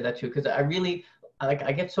you said that too, because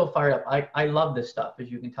I get so fired up. I love this stuff, as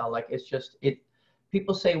you can tell. Like, it's just,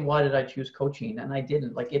 people say, why did I choose coaching? And I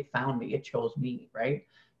didn't. Like, it found me, it chose me, right?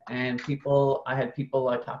 And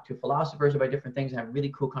I talked to philosophers about different things and have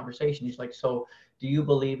really cool conversations. He's like, so do you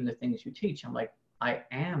believe in the things you teach? I'm like, I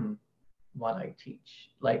am what I teach.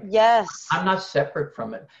 Like, yes, I'm not separate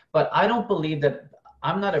from it, but I don't believe that.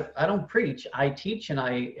 I don't preach. I teach, and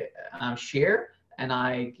I share, and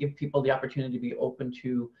I give people the opportunity to be open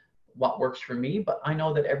to what works for me. But I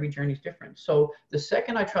know that every journey is different. So the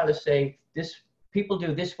second I try to say this, people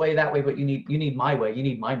do this way, that way, but you need my way, you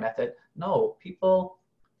need my method. No, people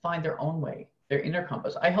find their own way, their inner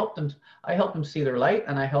compass. I help them see their light,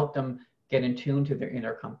 and I help them get in tune to their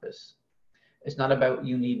inner compass. It's not about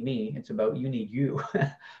you need me. It's about you need you,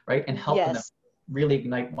 right? And helping them really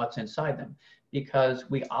ignite what's inside them, because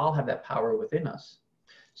we all have that power within us.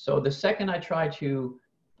 So the second I try to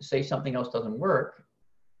say something else doesn't work,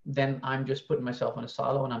 then I'm just putting myself in a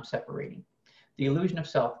silo and I'm separating. The illusion of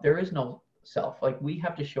self, there is no self. Like, we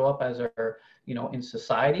have to show up as our, in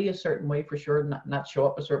society a certain way for sure, not show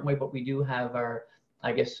up a certain way, but we do have our,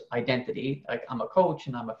 I guess, identity. Like, I'm a coach,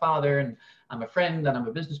 and I'm a father, and I'm a friend, and I'm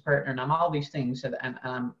a business partner, and I'm all these things. And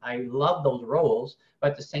I love those roles,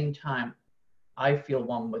 but at the same time, I feel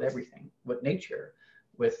one with everything, with nature,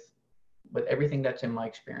 with everything that's in my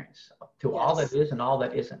experience, to all that is and all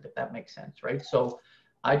that isn't, if that makes sense, right? So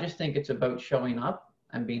I just think it's about showing up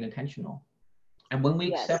and being intentional. And when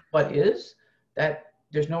we accept what is, that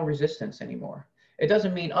there's no resistance anymore. It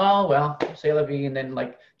doesn't mean, oh, well, c'est la vie, and then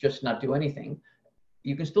like just not do anything.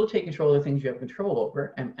 You can still take control of the things you have control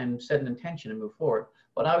over, and set an intention and move forward.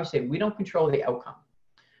 But I always say, we don't control the outcome.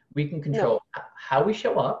 We can control how we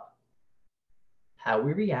show up, how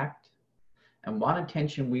we react, and what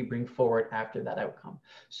intention we bring forward after that outcome.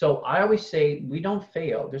 So I always say, we don't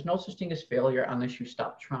fail. There's no such thing as failure unless you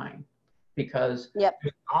stop trying. because Yep.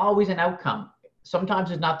 there's always an outcome. Sometimes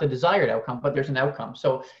it's not the desired outcome, but there's an outcome. So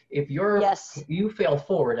if Yes. if you fail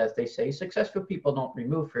forward, as they say, successful people don't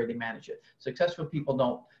remove fear, they manage it. Successful people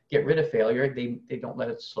don't get rid of failure, they don't let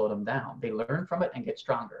it slow them down. They learn from it and get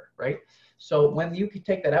stronger, right? So when you can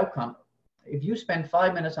take that outcome, if you spend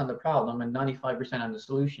 5 minutes on the problem and 95% on the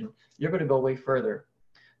solution, you're going to go way further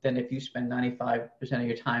than if you spend 95% of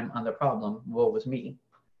your time on the problem, woe was me,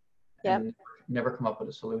 and Yep. never come up with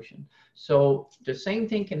a solution. So the same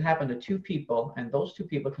thing can happen to two people, and those two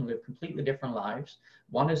people can live completely different lives.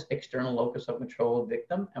 One is external locus of control,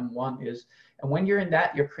 victim, and one is, and when you're in that,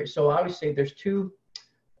 so I always say there's two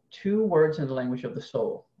words in the language of the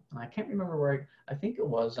soul. And I can't remember where, I think it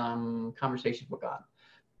was Conversations with God.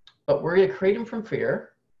 But we're either creating from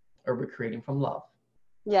fear or we're creating from love.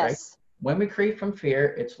 Yes. Right? When we create from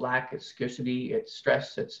fear, it's lack, it's scarcity, it's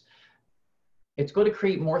stress, it's going to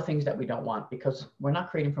create more things that we don't want because we're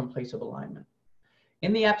not creating from a place of alignment.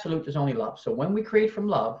 In the absolute, there's only love. So when we create from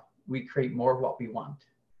love, we create more of what we want,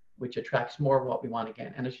 which attracts more of what we want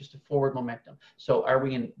again. And it's just a forward momentum. So are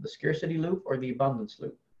we in the scarcity loop or the abundance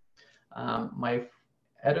loop? My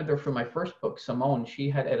editor for my first book, Simone, she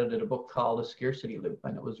had edited a book called The Scarcity Loop,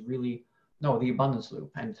 and it was really, no, The Abundance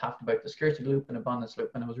Loop, and talked about the scarcity loop and abundance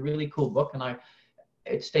loop, and it was a really cool book, and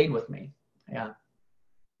it stayed with me. Yeah.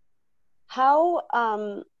 How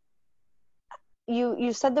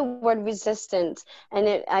you said the word resistance,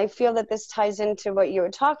 and I feel that this ties into what you were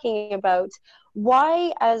talking about.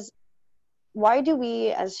 Why do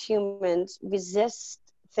we as humans resist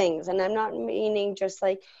things? And I'm not meaning just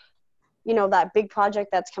like, you know, that big project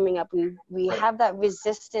that's coming up. We Right. have that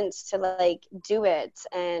resistance to like do it.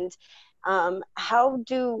 And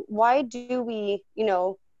why do we, you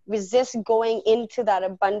know, resist going into that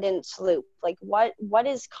abundance loop? Like what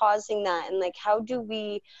is causing that? And like how do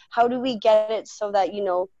we get it so that, you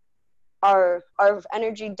know, our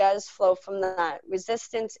energy does flow from that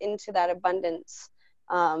resistance into that abundance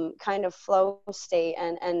kind of flow state,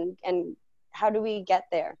 and how do we get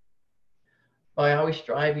there? By always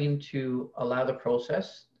striving to allow the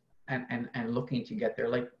process and looking to get there.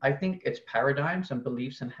 Like, I think it's paradigms and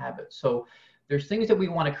beliefs and habits. So there's things that we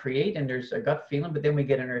want to create and there's a gut feeling, but then we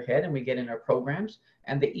get in our head and we get in our programs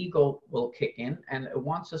and the ego will kick in and it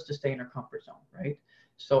wants us to stay in our comfort zone, right?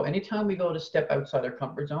 So anytime we go to step outside our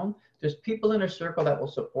comfort zone, there's people in our circle that will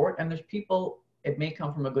support, and there's people, it may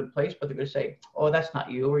come from a good place, but they're going to say, oh, that's not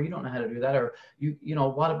you, or you don't know how to do that, or you know,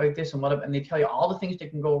 what about this and what about, and they tell you all the things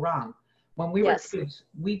that can go wrong. When we were kids,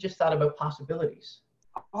 we just thought about possibilities.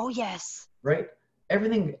 Oh, yes. Right?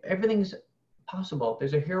 Everything's possible.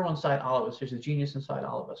 There's a hero inside all of us. There's a genius inside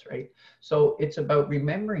all of us, right? So it's about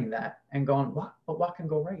remembering that and going, what can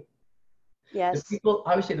go right? Yes. The people,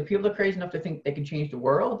 obviously, the people are crazy enough to think they can change the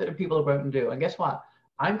world. That are people who go out and do. And guess what?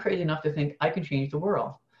 I'm crazy enough to think I can change the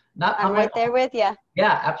world. I'm right there with you.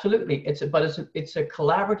 Yeah, absolutely. It's a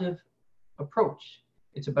collaborative approach.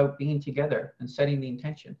 It's about being together and setting the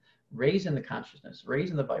intention, raising the consciousness,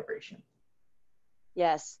 raising the vibration.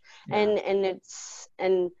 Yes. Yeah.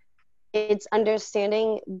 And it's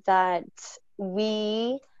understanding that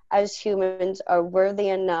we as humans are worthy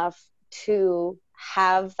enough to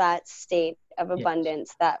have that state of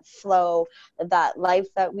abundance, that flow, that life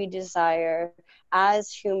that we desire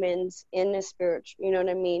as humans in a spiritual, you know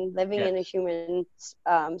what I mean? Living in a human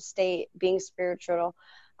state, being spiritual,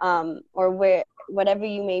 or whatever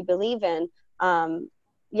you may believe in.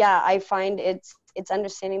 I find it's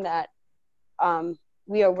understanding that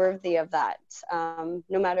we are worthy of that,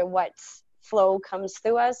 no matter what flow comes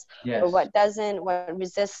through us, or what doesn't, what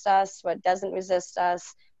resists us, what doesn't resist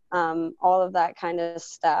us, all of that kind of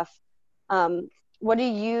stuff. What do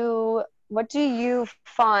you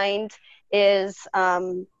find is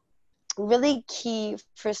really key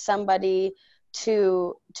for somebody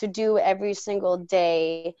to do every single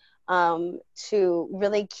day to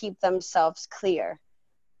really keep themselves clear?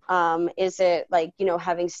 Is it like, you know,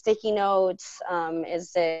 having sticky notes?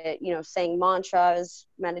 Is it, you know, saying mantras,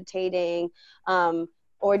 meditating?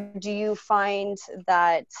 Or do you find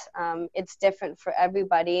that it's different for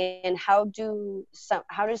everybody? And how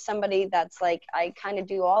does somebody that's like, I kind of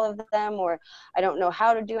do all of them, or I don't know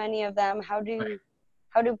how to do any of them, how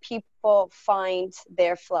do people find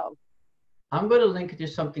their flow? I'm going to link it to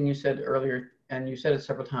something you said earlier, and you said it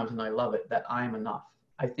several times, and I love it, that I'm enough.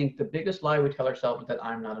 I think the biggest lie we tell ourselves is that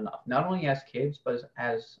I'm not enough, not only as kids, but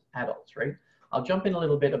as adults, right? I'll jump in a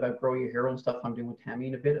little bit about Grow Your Hero and stuff I'm doing with Tammy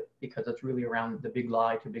in a bit, because it's really around the big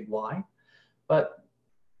lie to big why. But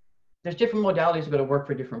there's different modalities that are going to work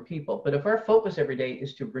for different people. But if our focus every day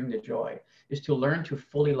is to bring the joy, is to learn to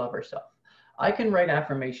fully love ourselves. I can write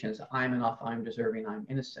affirmations. I'm enough, I'm deserving, I'm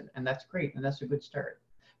innocent. And that's great. And that's a good start.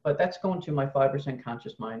 But that's going to my 5%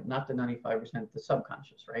 conscious mind, not the 95% the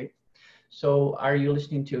subconscious, right? So are you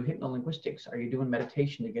listening to hypnolinguistics? Are you doing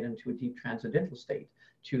meditation to get into a deep transcendental state,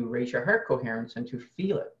 to raise your heart coherence and to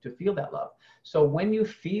feel it, to feel that love? So when you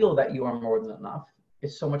feel that you are more than enough,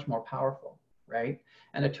 it's so much more powerful, right?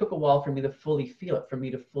 And it took a while for me to fully feel it, for me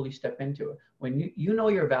to fully step into it. When you know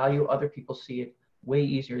your value, other people see it way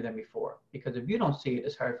easier than before. Because if you don't see it,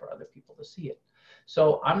 it's hard for other people to see it.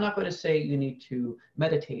 So I'm not going to say you need to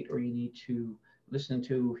meditate or you need to listen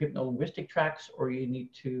to hypnolinguistic tracks or you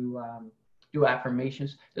need to do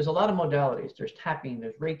affirmations. There's a lot of modalities. There's tapping,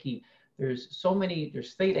 there's Reiki, there's so many,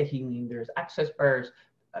 there's theta healing, there's access bars,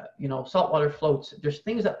 saltwater floats. There's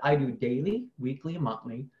things that I do daily, weekly,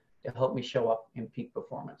 monthly to help me show up in peak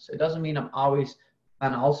performance. It doesn't mean I'm always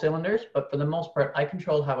on all cylinders, but for the most part, I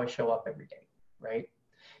control how I show up every day, right?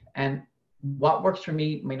 And what works for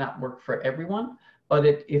me may not work for everyone, but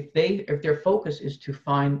if their focus is to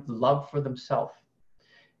find love for themselves,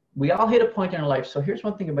 we all hit a point in our life. So here's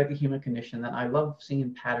one thing about the human condition that I love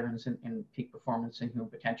seeing patterns in peak performance and human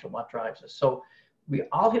potential, what drives us. So we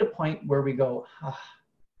all hit a point where we go,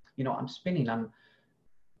 I'm spinning, I'm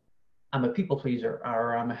a people pleaser,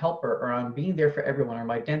 or I'm a helper, or I'm being there for everyone, or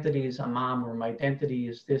my identity is a mom, or my identity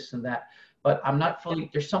is this and that. But I'm not fully,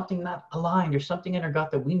 there's something not aligned. There's something in our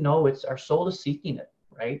gut that we know it's our soul is seeking it,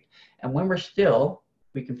 right? And when we're still,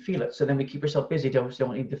 we can feel it. So then we keep ourselves busy.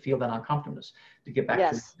 Don't need to feel that uncomfortableness to get back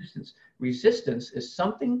to resistance. Resistance is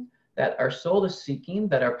something that our soul is seeking,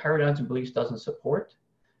 that our paradigms and beliefs doesn't support,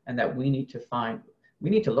 and that we need to find. We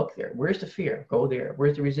need to look there. Where's the fear? Go there.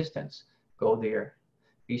 Where's the resistance? Go there.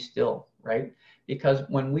 Be still, right? Because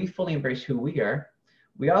when we fully embrace who we are,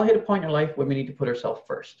 we all hit a point in our life where we need to put ourselves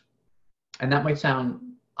first. And that might sound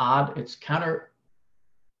odd. It's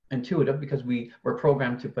counterintuitive because we're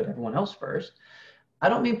programmed to put everyone else first. I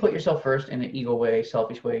don't mean put yourself first in an ego way,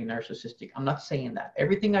 selfish way, narcissistic. I'm not saying that.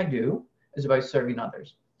 Everything I do is about serving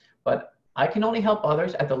others. But I can only help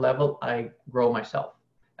others at the level I grow myself,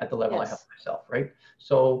 at the level I help myself, right?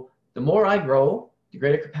 So the more I grow, the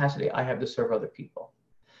greater capacity I have to serve other people.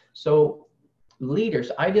 So leaders,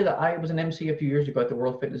 I was an MC a few years ago at the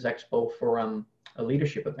World Fitness Expo for a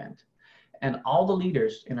leadership event. And all the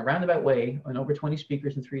leaders in a roundabout way, and over 20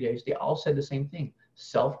 speakers in 3 days, they all said the same thing.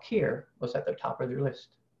 Self-care was at the top of their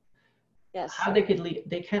list. Yes. How they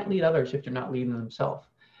can't lead others if they're not leading themselves.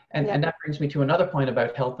 And that brings me to another point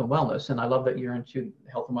about health and wellness. And I love that you're into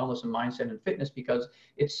health and wellness and mindset and fitness because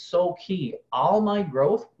it's so key. All my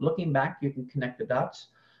growth, looking back, you can connect the dots.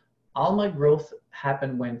 All my growth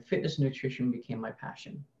happened when fitness and nutrition became my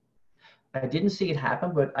passion. I didn't see it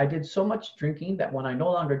happen, but I did so much drinking that when I no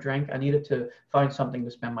longer drank, I needed to find something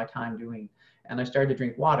to spend my time doing. And I started to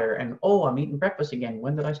drink water and, I'm eating breakfast again.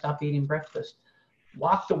 When did I stop eating breakfast?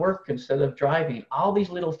 Walk to work instead of driving, all these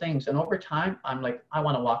little things. And over time, I'm like, I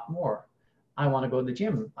want to walk more. I want to go to the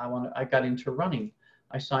gym. I got into running.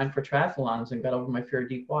 I signed for triathlons and got over my fear of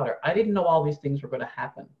deep water. I didn't know all these things were going to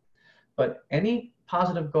happen. But any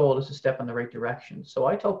positive goal is a step in the right direction. So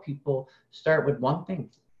I tell people, start with one thing.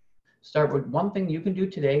 Start with one thing you can do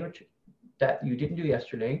today that you didn't do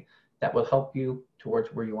yesterday that will help you towards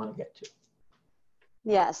where you want to get to.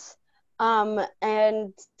 Yes.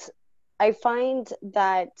 And I find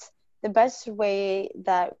that the best way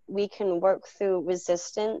that we can work through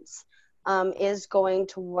resistance is going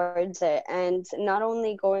towards it, and not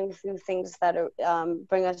only going through things that are,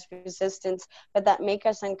 bring us resistance, but that make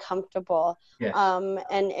us uncomfortable. Yes.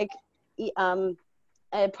 And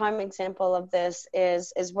a prime example of this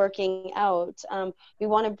is working out. We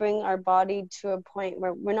want to bring our body to a point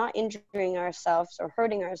where we're not injuring ourselves or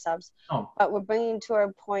hurting ourselves, but we're bringing to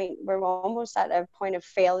a point where we're almost at a point of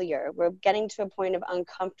failure. We're getting to a point of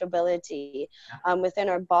uncomfortability within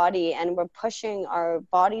our body, and we're pushing our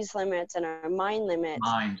body's limits and our mind limits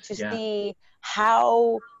to see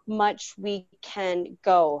how much we can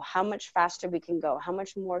go, how much faster we can go, how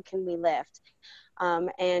much more can we lift.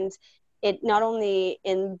 And it not only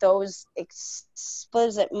in those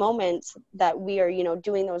explicit moments that we are,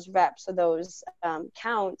 doing those reps or those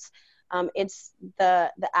counts, it's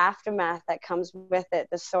the aftermath that comes with it,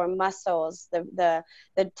 the sore muscles, the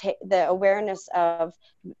awareness of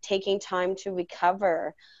taking time to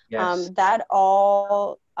recover. That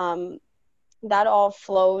all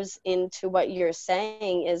flows into what you're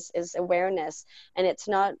saying is awareness, and it's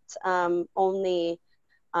not only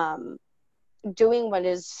doing what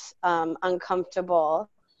is uncomfortable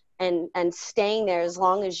and staying there as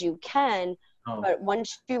long as you can, but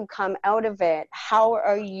once you come out of it, how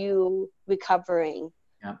are you recovering?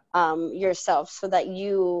 yourself, so that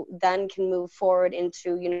you then can move forward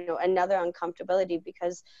into, you know, another uncomfortability.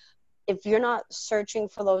 Because if you're not searching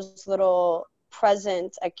for those little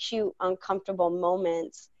present, acute, uncomfortable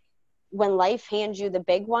moments, when life hands you the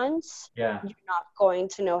big ones, Yeah. you're not going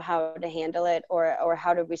to know how to handle it, or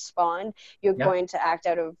how to respond. You're going to act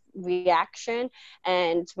out of reaction.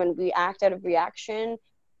 And when we act out of reaction,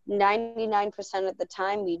 99% of the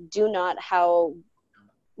time, we do not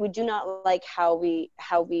like how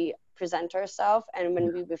we present ourselves. And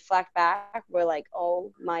when we reflect back, we're like,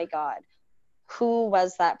 oh my God, who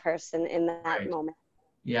was that person in that moment?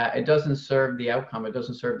 Yeah, it doesn't serve the outcome. It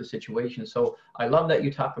doesn't serve the situation. So I love that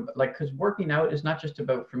you talk about, like, because working out is not just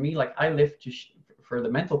about, for me, like I lift for the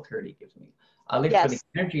mental clarity it gives me. I lift for the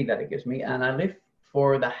energy that it gives me. And I lift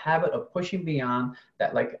for the habit of pushing beyond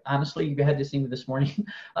that. Like, honestly, you had to see me this morning.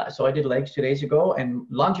 So I did legs 2 days ago, and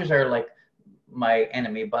lunges are like my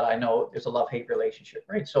enemy, but I know there's a love-hate relationship,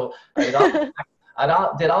 right? So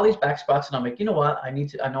I did all these back squats, and I'm like, you know what? I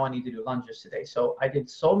know I need to do lunges today. So I did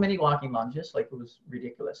so many walking lunges, like it was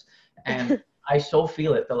ridiculous. And I so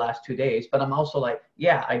feel it the last 2 days, but I'm also like,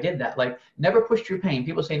 yeah, I did that. Like, never push through pain.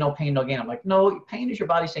 People say no pain, no gain. I'm like, no, pain is your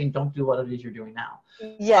body saying don't do what it is you're doing now.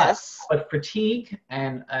 Yes. But fatigue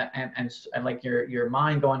and like your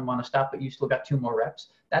mind going want to stop, but you still got 2 more reps.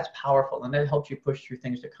 That's powerful, and that helps you push through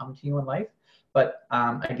things that come to you in life. But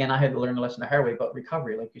again, I had to learn a lesson the hard way about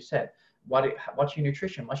recovery, like you said. What's your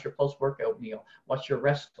nutrition? What's your post-workout meal? What's your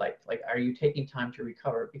rest like? Like, are you taking time to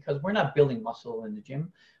recover? Because we're not building muscle in the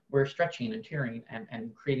gym. We're stretching and tearing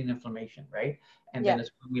and creating inflammation, right? And then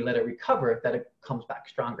it's when we let it recover that it comes back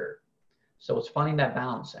stronger. So it's finding that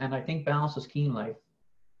balance. And I think balance is key in life.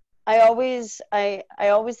 I always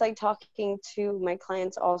like talking to my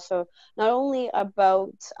clients also, not only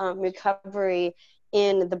about recovery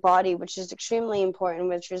in the body, which is extremely important,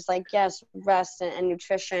 which is like, yes, rest and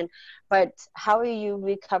nutrition, but how are you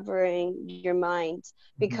recovering your mind?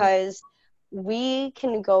 Because we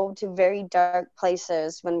can go to very dark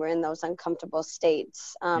places when we're in those uncomfortable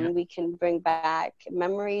states. We can bring back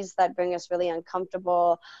memories that bring us really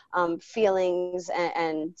uncomfortable feelings,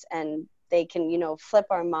 and they can, you know, flip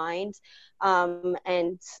our minds.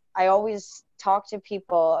 And I always talk to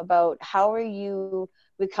people about, how are you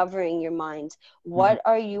recovering your mind? What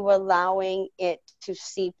are you allowing it to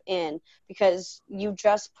seep in? Because you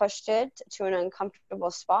just pushed it to an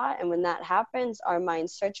uncomfortable spot, and when that happens, our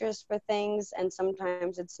mind searches for things, and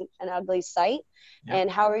sometimes it's an ugly sight.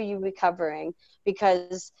 And how are you recovering?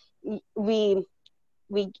 Because we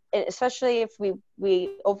especially if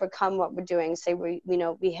we overcome what we're doing, say we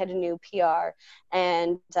hit a new PR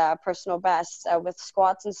and personal best with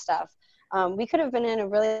squats and stuff, we could have been in a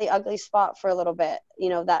really ugly spot for a little bit, you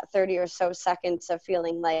know, that 30 or so seconds of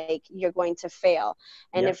feeling like you're going to fail.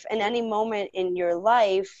 And if in any moment in your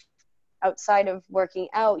life outside of working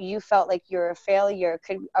out you felt like you're a failure,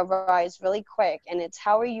 could arise really quick. And it's,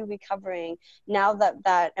 how are you recovering now that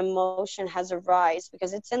that emotion has arisen?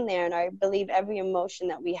 Because it's in there, and I believe every emotion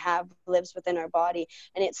that we have lives within our body,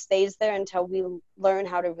 and it stays there until we learn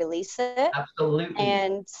how to release it. Absolutely.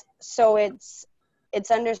 And so it's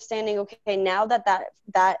understanding, okay, now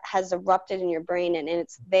that has erupted in your brain and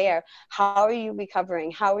it's there, how are you recovering?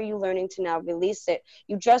 How are you learning to now release it?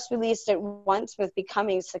 You just released it once with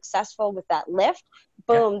becoming successful with that lift.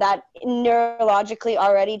 Boom, that neurologically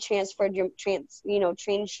already changed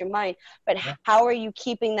your mind. But how are you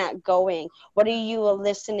keeping that going? What are you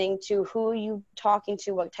listening to? Who are you talking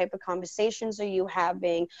to? What type of conversations are you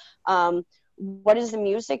having? What is the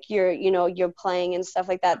music you're playing and stuff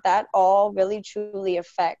like that? That all really truly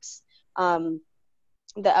affects the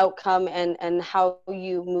outcome and how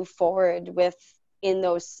you move forward in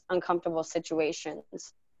those uncomfortable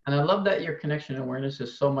situations. And I love that your connection and awareness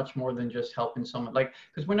is so much more than just helping someone, like,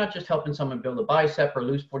 because we're not just helping someone build a bicep or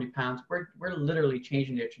lose 40 pounds. We're literally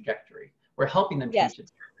changing their trajectory. We're helping them change the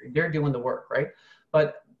trajectory. They're doing the work, right?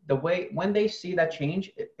 But when they see that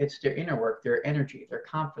change, it's their inner work, their energy, their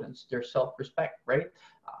confidence, their self-respect, right?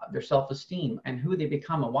 Their self-esteem, and who they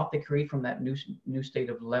become and what they create from that new state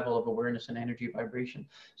of level of awareness and energy vibration.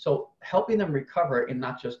 So helping them recover in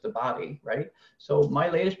not just the body, right? So my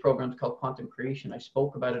latest program is called Quantum Creation. I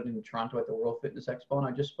spoke about it in Toronto at the World Fitness Expo, and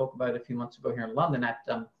I just spoke about it a few months ago here in London at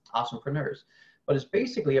Awesomepreneurs. But it's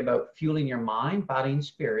basically about fueling your mind, body, and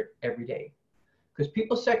spirit every day. Because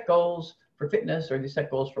people set goals for fitness, or they set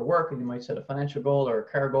goals for work, and you might set a financial goal or a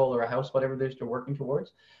car goal or a house, whatever it is they're working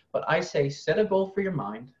towards. But I say, set a goal for your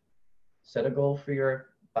mind, set a goal for your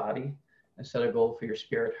body, and set a goal for your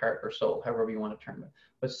spirit, heart, or soul, however you want to term it.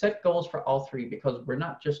 But set goals for all three, because we're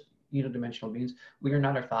not just unidimensional beings. We are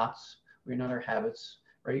not our thoughts. We are not our habits.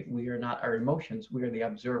 right? We are not our emotions, we are the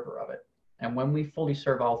observer of it. And when we fully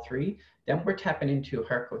serve all three, then we're tapping into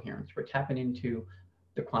heart coherence. We're tapping into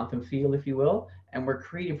the quantum field, if you will, and we're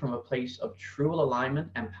creating from a place of true alignment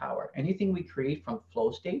and power. Anything we create from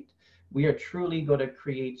flow state, we are truly going to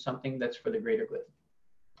create something that's for the greater good.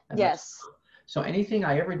 And Yes. So anything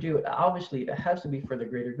I ever do, obviously, it has to be for the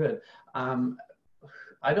greater good.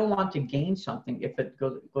 I don't want to gain something if it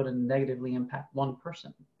go to negatively impact one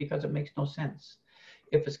person, because it makes no sense.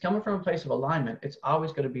 If it's coming from a place of alignment, it's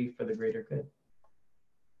always going to be for the greater good.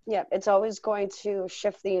 Yeah, it's always going to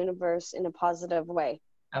shift the universe in a positive way.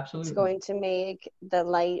 Absolutely. It's going to make the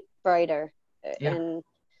light brighter. Yeah.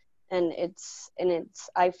 And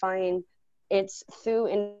I find it's through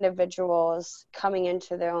individuals coming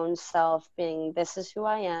into their own self, being, this is who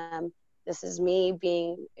I am, this is me,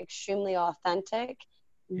 being extremely authentic,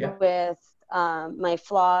 yeah. with my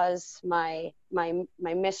flaws, my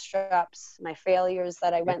missteps, my failures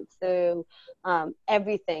that I went through,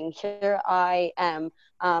 everything. Here I am,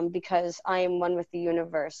 because I am one with the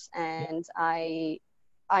universe, and I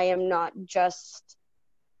am not just,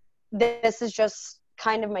 this is just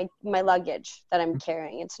kind of my luggage that I'm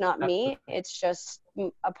carrying. It's not me. It's just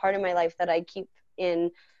a part of my life that I keep in,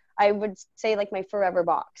 I would say, like my forever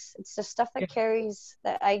box. It's just stuff that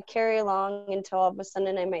that I carry along until all of a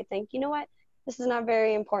sudden I might think, you know what, this is not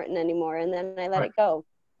very important anymore. And then I let it go.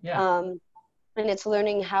 Yeah. And it's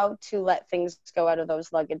learning how to let things go out of those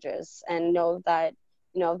luggages and know that,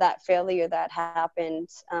 you know, that failure that happened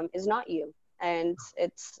is not you. And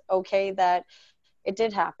it's okay that it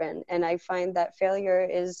did happen. And I find that failure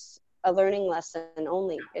is a learning lesson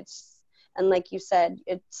only. And like you said,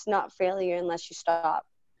 it's not failure unless you stop.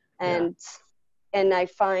 And I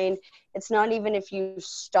find it's not even if you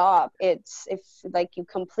stop, it's if like you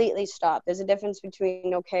completely stop. There's a difference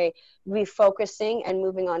between, okay, refocusing and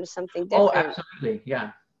moving on to something different. Oh, absolutely.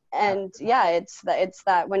 Yeah. And it's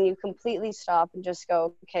that when you completely stop and just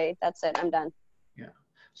go, okay, that's it, I'm done. Yeah.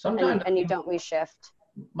 Sometimes and you don't reshift.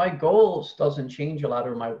 My goals doesn't change a lot,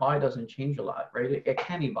 or my why doesn't change a lot, right? It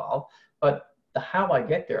can evolve, but the how I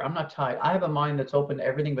get there, I'm not tied. I have a mind that's open to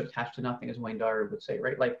everything but attached to nothing, as Wayne Dyer would say,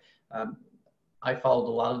 right? Like I followed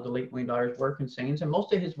a lot of the late Wayne Dyer's work and sayings, and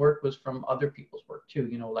most of his work was from other people's work too,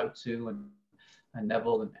 you know, Lao Tzu and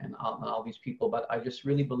Neville and all these people. But I just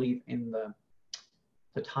really believe in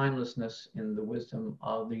the timelessness, in the wisdom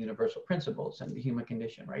of the universal principles and the human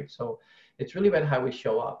condition, right? So it's really about how we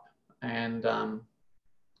show up. And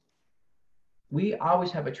we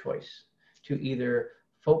always have a choice to either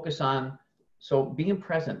focus on, so being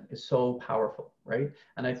present is so powerful, right?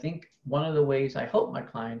 And I think one of the ways I help my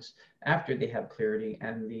clients after they have clarity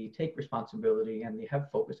and they take responsibility and they have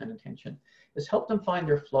focus and intention is help them find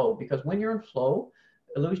their flow. Because when you're in flow,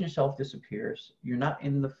 illusion of self disappears. You're not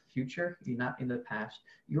in the future, you're not in the past,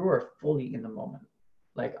 you are fully in the moment.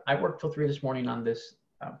 Like I worked till 3 this morning on this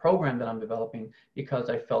program that I'm developing because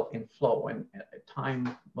I felt in flow, and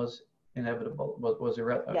time was inevitable, was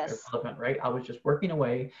irrelevant, right? I was just working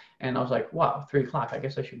away and I was like, wow, 3 o'clock, I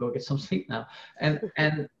guess I should go get some sleep now. And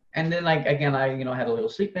then like, again, I, you know, had a little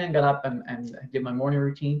sleep in, got up and did my morning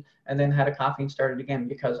routine, and then had a coffee and started again,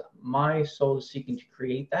 because my soul is seeking to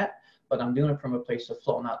create that, but I'm doing it from a place of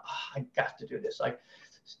flow, not, oh, I got to do this. Like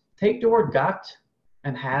take the word got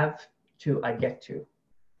and have to, I get to.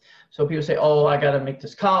 So people say, oh, I got to make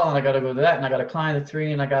this call and I got to go to that and I got a client at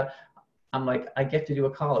 3 and I'm like, I get to do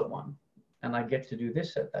a call at 1 and I get to do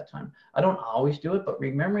this at that time. I don't always do it, but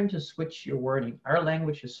remembering to switch your wording. Our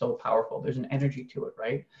language is so powerful. There's an energy to it,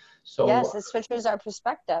 right? So yes, it switches our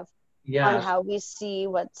perspective on how we see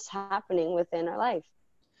what's happening within our life.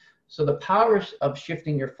 So the power of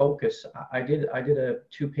shifting your focus, I did a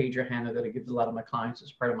 2-pager handout that I give to a lot of my clients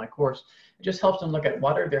as part of my course. It just helps them look at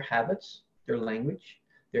what are their habits, their language,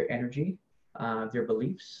 their energy, their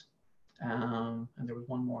beliefs, and there was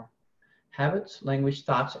one more. Habits, language,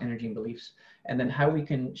 thoughts, energy, and beliefs, and then how we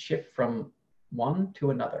can shift from one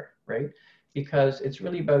to another, right? Because it's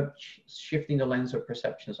really about shifting the lens of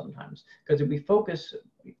perception sometimes. Because if we focus,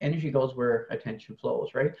 energy goes where attention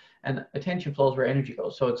flows, right? And attention flows where energy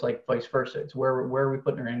goes. So it's like vice versa. It's where are we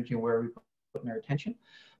putting our energy, where are we putting our attention?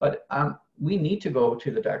 But we need to go to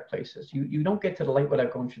the dark places. You don't get to the light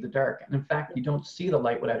without going through the dark. And in fact, you don't see the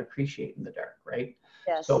light without appreciating the dark, right?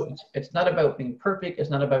 Yes. So it's not about being perfect. It's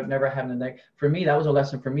not about never having a negative. For me, that was a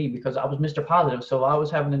lesson for me because I was Mr. Positive. So I was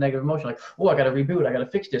having a negative emotion like, oh, I got to reboot. I got to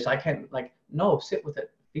fix this. I can't, like, no, sit with it,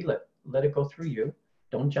 feel it, let it go through you.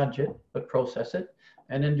 Don't judge it, but process it.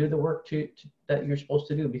 And then do the work that you're supposed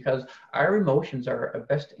to do, because our emotions are a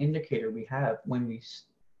best indicator we have when we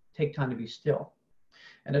take time to be still.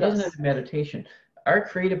 And it doesn't have meditation. Our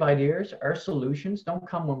creative ideas, our solutions don't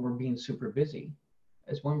come when we're being super busy.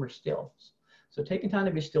 It's when we're still. So taking time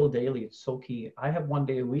to be still daily, it's so key. I have one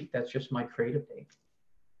day a week that's just my creative day.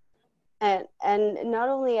 And not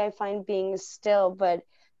only I find being still, but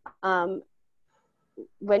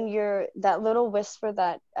when you're that little whisper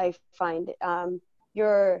that I find,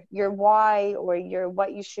 your why or your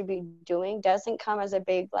what you should be doing doesn't come as a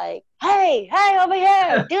big like, hey over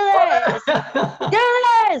here, do this,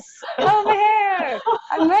 come over here,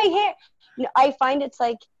 I'm right here. I find it's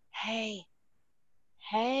like, hey,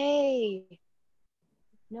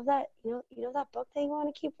 you know that book that you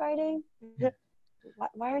want to keep writing?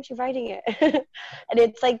 Why aren't you writing it? And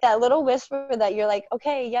it's like that little whisper that you're like,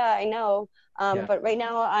 okay, yeah, I know, but right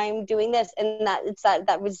now I'm doing this, and that it's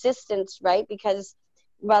that resistance, right? Because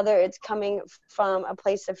whether it's coming from a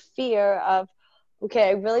place of fear of, okay,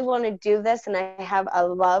 I really want to do this, and I have a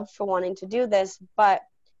love for wanting to do this, but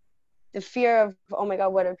the fear of, oh my God,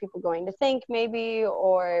 what are people going to think maybe,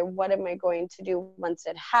 or what am I going to do once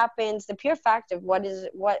it happens? The pure fact of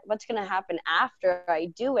what's going to happen after I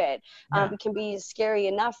do it can be scary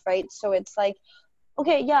enough, right? So it's like,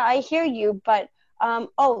 okay, yeah, I hear you, but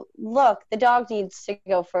oh, look, the dog needs to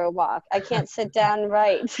go for a walk. I can't sit down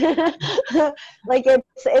right. Like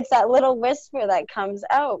it's that little whisper that comes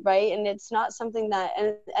out, right? And it's not something that,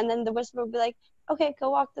 and then the whisper will be like, okay, go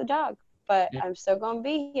walk the dog. But I'm still going to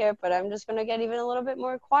be here, but I'm just going to get even a little bit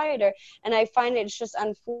more quieter. And I find it's just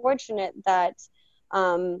unfortunate that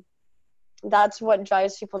that's what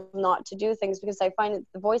drives people not to do things, because I find that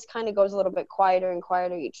the voice kind of goes a little bit quieter and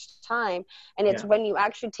quieter each time. And it's when you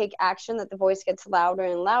actually take action that the voice gets louder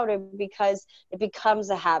and louder, because it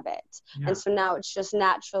becomes a habit. And so now it's just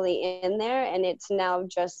naturally in there, and it's now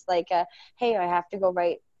just like a, hey, I have to go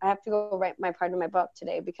write my part of my book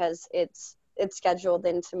today because it's scheduled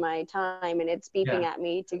into my time and it's beeping at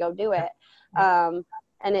me to go do it. And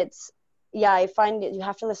it's, I find it, you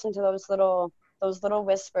have to listen to those little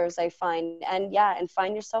whispers, I find, and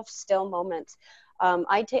find yourself still moments.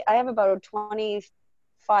 I have about a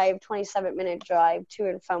 27-minute drive to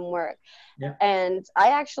and from work. And I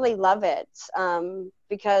actually love it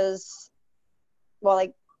because, well,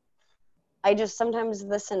 like, I just sometimes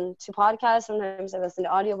listen to podcasts, sometimes I listen to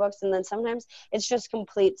audiobooks, and then sometimes it's just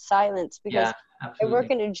complete silence because I work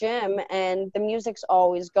in a gym and the music's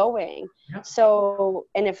always going. So,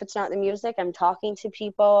 and if it's not the music, I'm talking to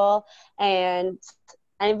people, and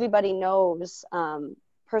everybody knows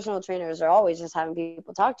personal trainers are always just having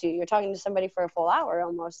people talk to you. You're talking to somebody for a full hour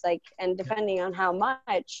almost, like, and depending on how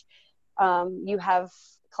much you have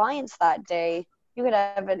clients that day, you could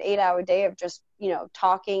have an 8-hour day of just,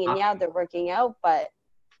 talking, and they're working out, but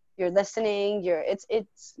you're listening, you're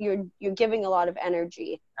giving a lot of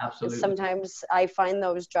energy. Absolutely. And sometimes I find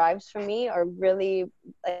those drives for me are really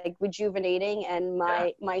like rejuvenating, and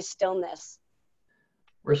my stillness.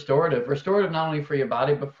 Restorative not only for your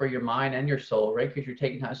body, but for your mind and your soul, right? Because you're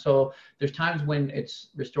taking time. So there's times when it's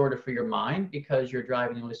restorative for your mind because you're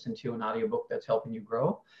driving and listening to an audiobook that's helping you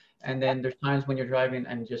grow. And then there's times when you're driving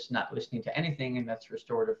and just not listening to anything, and that's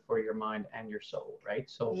restorative for your mind and your soul, right?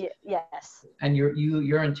 So yes. And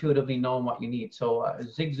you're intuitively knowing what you need. So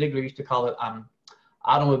Zig Ziglar used to call it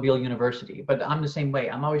automobile university, but I'm the same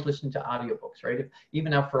way. I'm always listening to audiobooks, right?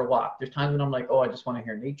 Even out for a walk, there's times when I'm like, oh, I just want to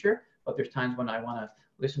hear nature, but there's times when I want to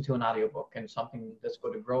listen to an audiobook and something that's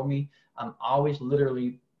going to grow me. I'm always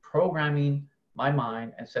literally programming my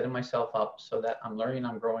mind and setting myself up so that I'm learning,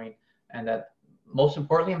 I'm growing, and that most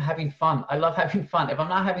importantly, I'm having fun. I love having fun. If I'm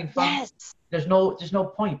not having fun, there's no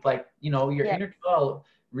point. Like, your inner child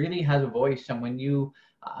really has a voice. And when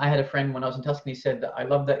I had a friend when I was in Tuscany said, I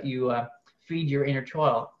love that you feed your inner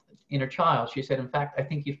child. She said, in fact, I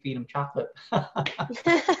think you feed him chocolate. Oh,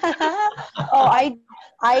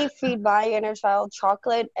 I feed my inner child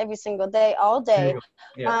chocolate every single day, all day.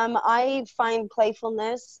 I find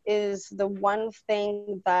playfulness is the one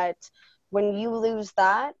thing that when you lose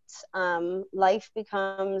that, life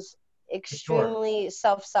becomes extremely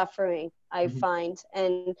self-suffering, I find.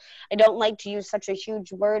 And I don't like to use such a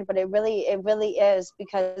huge word, but it really is,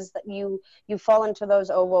 because you fall into those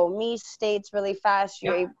oh woe me states really fast.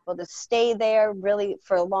 You're able to stay there really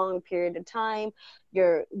for a long period of time.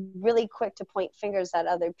 You're really quick to point fingers at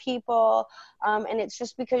other people, and it's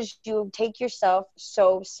just because you take yourself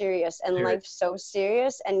so serious and life so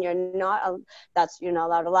serious, and you're not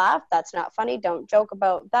allowed to laugh. That's not funny. Don't joke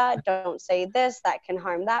about that. Don't say this. That can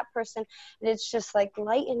harm that person. And it's just like,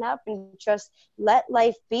 lighten up and just let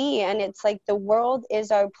life be. And it's like the world is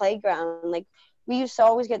our playground. Like, we used to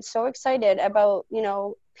always get so excited about, you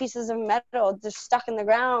know, pieces of metal just stuck in the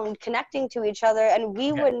ground connecting to each other, and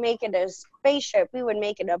we would make it a spaceship, we would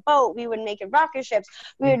make it a boat, we would make it rocket ships,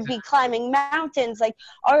 we would be climbing mountains. Like,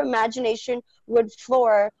 our imagination would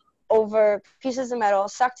floor over pieces of metal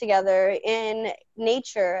stuck together in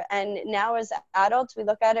nature. And now as adults, we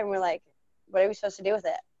look at it and we're like, what are we supposed to do with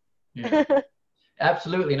it? Yeah.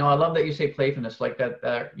 Absolutely. No, I love that you say playfulness, like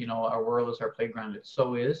that, you know, our world is our playground. It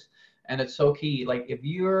so is. And it's so key. Like if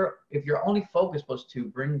your only focus was to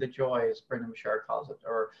bring the joy, as Brendan Bouchard calls it,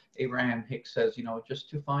 or Abraham Hicks says, you know, just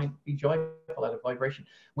to be joyful out of vibration.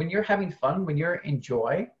 When you're having fun, when you're in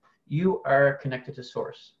joy, you are connected to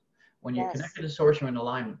source. When you're connected to source, you're in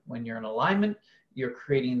alignment. When you're in alignment, you're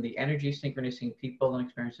creating the energy, synchronizing people and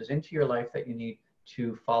experiences into your life that you need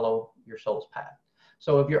to follow your soul's path.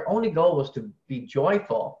 So if your only goal was to be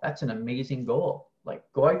joyful, that's an amazing goal. Like,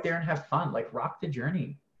 go out there and have fun, like rock the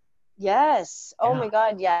journey. Yes. Oh my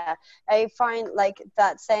God. Yeah. I find like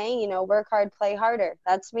that saying, you know, work hard, play harder.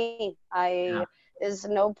 That's me. There's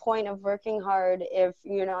no point of working hard if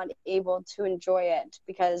you're not able to enjoy it,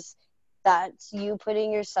 because that's you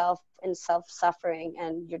putting yourself in self-suffering,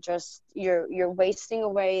 and you're wasting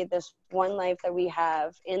away this one life that we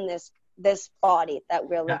have in this body that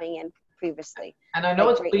we're living in previously. And I know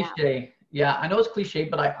it's cliche. Yeah, I know it's cliche,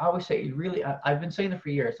 but I always say it really, I've been saying it for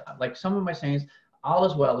years. Like some of my sayings, all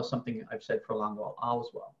is well is something I've said for a long while. All is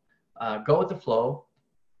well. Go with the flow,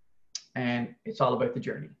 and it's all about the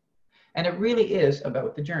journey. And it really is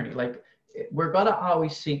about the journey. Like, we're going to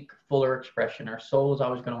always seek fuller expression. Our soul is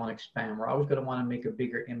always going to want to expand. We're always going to want to make a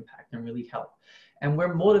bigger impact and really help. And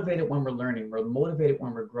we're motivated when we're learning. We're motivated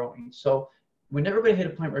when we're growing. So we're never going to hit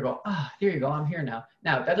a point where we go, there you go, I'm here now.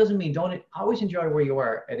 Now, that doesn't mean don't always enjoy where you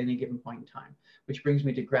are at any given point in time, which brings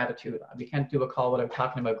me to gratitude. We can't do a call without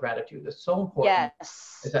talking about gratitude. It's so important.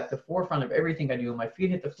 It's at the forefront of everything I do. My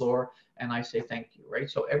feet hit the floor and I say thank you, right?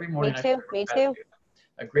 So every morning Me too.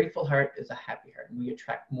 A grateful heart is a happy heart, and we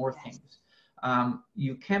attract more things.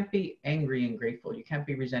 You can't be angry and grateful. You can't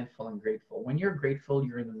be resentful and grateful. When you're grateful,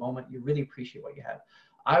 you're in the moment. You really appreciate what you have.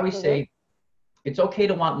 I always say, it's okay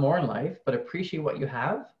to want more in life, but appreciate what you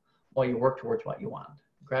have while you work towards what you want.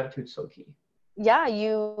 Gratitude's so key. Yeah,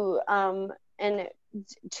 and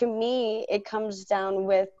to me, it comes down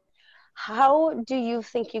with, how do you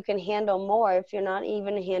think you can handle more if you're not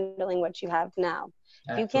even handling what you have now?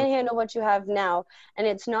 If you can't handle what you have now, and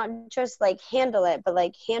it's not just like handle it, but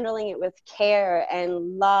like handling it with care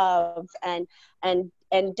and love and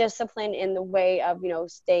discipline in the way of, you know,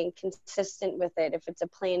 staying consistent with it. If it's a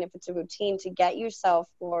plan, if it's a routine to get yourself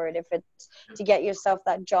forward, if it's to get yourself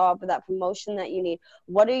that job or that promotion that you need,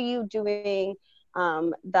 what are you doing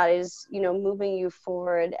that is, you know, moving you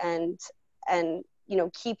forward and you know,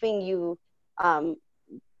 keeping you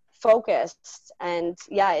focused? And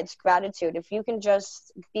it's gratitude. If you can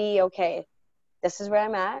just be, okay, this is where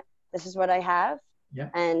I'm at, this is what I have,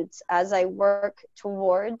 and as I work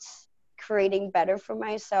towards creating better for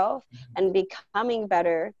myself and becoming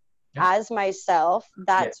better as myself,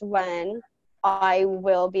 that's when I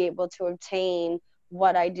will be able to obtain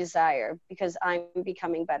what I desire, because I'm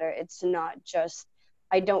becoming better. It's not just,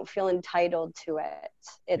 I don't feel entitled to it.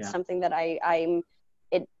 It's something that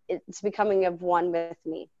it's becoming of one with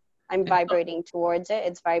me. I'm vibrating towards it.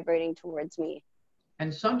 It's vibrating towards me.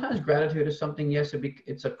 And sometimes gratitude is something, yes,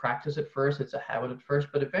 it's a practice at first, it's a habit at first,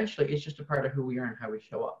 but eventually it's just a part of who we are and how we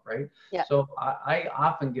show up, right? Yeah. So I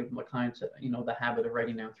often give my clients, you know, the habit of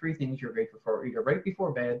writing down 3 things you're grateful for, either right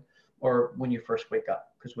before bed or when you first wake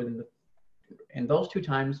up, because in those 2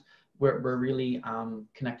 times, we're really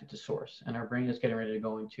connected to source, and our brain is getting ready to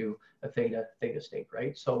go into a theta state,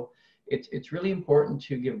 right? So it's really important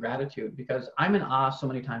to give gratitude, because I'm in awe so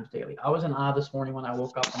many times daily. I was in awe this morning when I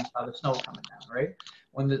woke up and saw the snow coming down, right?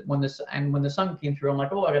 When the sun came through, I'm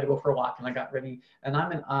like, oh, I got to go for a walk, and I got ready, and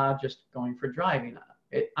I'm in awe just going for driving.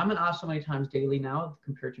 I'm in awe so many times daily now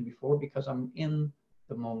compared to before, because I'm in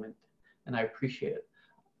the moment and I appreciate it.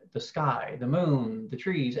 The sky, the moon, the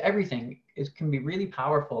trees, everything can be really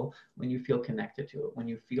powerful when you feel connected to it, when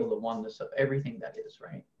you feel the oneness of everything that is,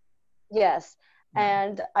 right? Yes.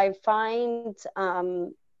 And I find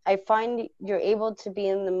you're able to be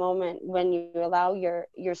in the moment when you allow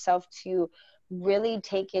yourself to really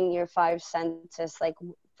take in your 5 senses, like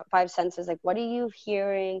what are you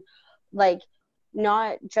hearing? Like,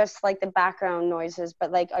 not just like the background noises,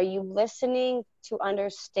 but like, are you listening to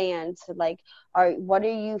understand? So like, what are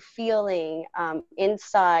you feeling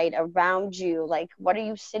inside around you? Like, what are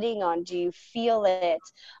you sitting on? Do you feel it?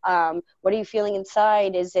 What are you feeling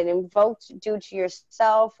inside? Is it invoked due to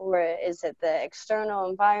yourself, or is it the external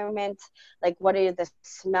environment? Like, what are the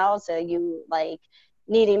smells? Are you like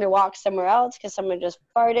needing to walk somewhere else because someone just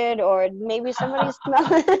farted, or maybe somebody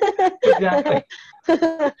smelled Exactly.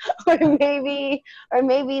 or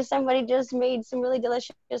maybe somebody just made some really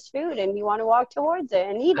delicious food and you want to walk towards it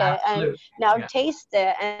and eat it and Absolutely. now Yeah. taste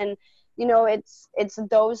it. And you know, it's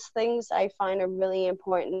those things I find are really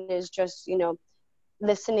important, is just, you know,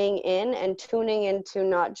 listening in and tuning into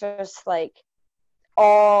not just like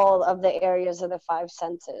all of the areas of the five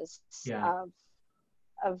senses Yeah.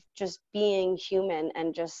 of just being human,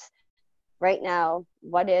 and just right now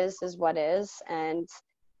what is what is, and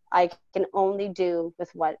I can only do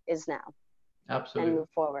with what is now Absolutely. and move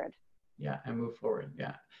forward. Yeah, and move forward.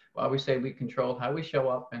 Yeah. Well, we say we control how we show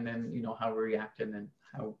up, and then, you know, how we react, and then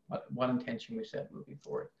what intention we set moving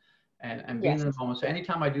forward, and being Yes. in the moment. So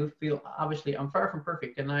anytime I do feel, obviously I'm far from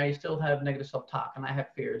perfect, and I still have negative self-talk, and I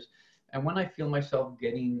have fears. And when I feel myself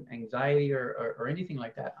getting anxiety or anything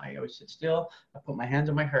like that, I always sit still. I put my hands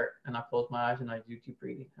on my heart, and I close my eyes, and I do deep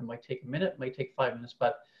breathing. It might take a minute, it might take 5 minutes,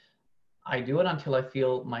 but I do it until I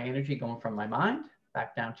feel my energy going from my mind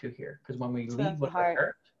back down to here. Because when we To lead the with the heart.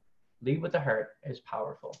 heart, lead with the heart is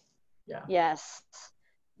powerful. Yeah. Yes.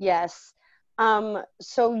 Yes.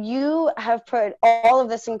 So you have put all of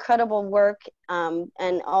this incredible work,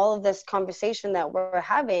 and all of this conversation that we're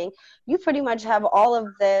having, you pretty much have all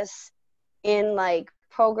of this in like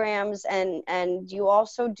programs, and you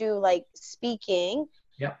also do like speaking.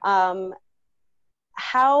 Yeah.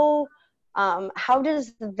 How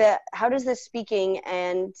does the speaking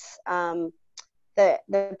and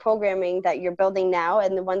the programming that you're building now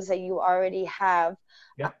and the ones that you already have,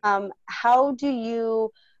 Yeah. how do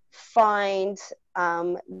you find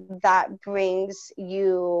that brings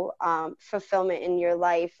you fulfillment in your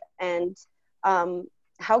life, and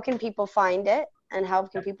how can people find it, and how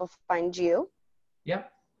can people find you? Yeah.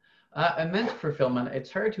 Immense fulfillment.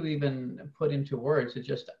 It's hard to even put into words. It's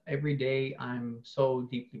just every day I'm so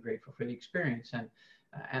deeply grateful for the experience, and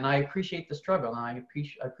I appreciate the struggle, and I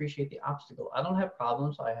appreciate the obstacle. I don't have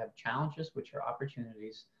problems. I have challenges, which are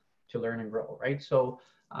opportunities to learn and grow. Right. So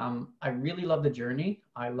I really love the journey.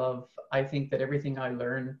 I think that everything I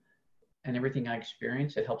learn and everything I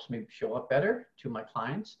experience, it helps me show up better to my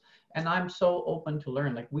clients. And I'm so open to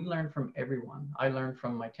learn. Like, we learn from everyone. I learned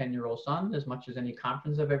from my 10-year-old son as much as any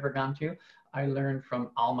conference I've ever gone to. I learned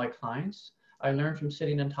from all my clients. I learned from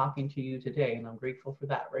sitting and talking to you today, and I'm grateful for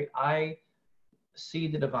that, right? I see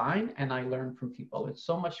the divine, and I learn from people. It's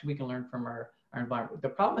so much we can learn from our environment. The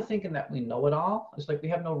problem with thinking that we know it all is like we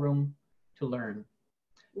have no room to learn.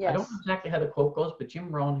 Yes. I don't know exactly how the quote goes, but Jim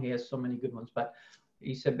Rohn, he has so many good ones. But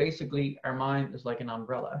he said basically our mind is like an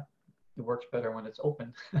umbrella. It works better when it's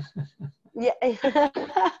open. Yeah.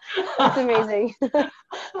 That's amazing.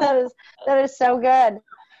 that is so good.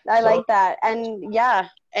 I like that. And yeah,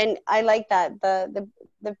 and I like that the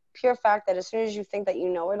pure fact that as soon as you think that you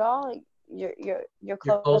know it all, you're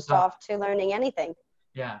closed off to learning anything.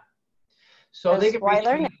 Yeah. So they can why reach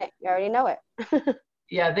learn me. it? You already know it.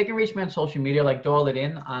 Yeah, they can reach me on social media, like Doyle It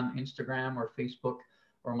In on Instagram or Facebook,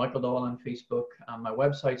 or Michael Doyle on Facebook. My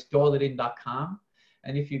website's doyleitin.com.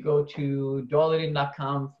 And if you go to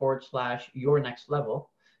doyleitin.com/your next level,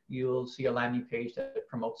 you'll see a landing page that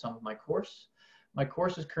promotes some of my course. My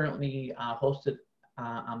course is currently hosted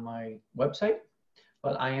on my website,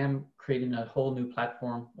 but I am creating a whole new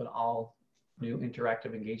platform with all new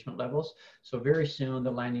interactive engagement levels. So very soon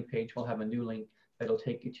the landing page will have a new link that'll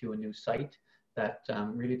take you to a new site that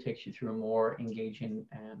really takes you through a more engaging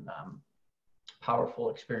and powerful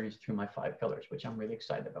experience through my 5 pillars, which I'm really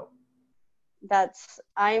excited about.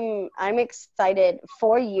 I'm excited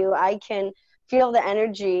for you. I can feel the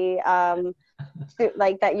energy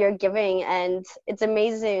like that you're giving, and it's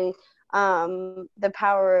amazing the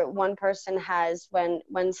power one person has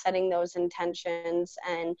when setting those intentions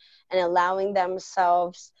and allowing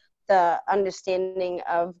themselves the understanding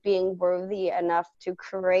of being worthy enough to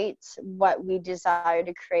create what we desire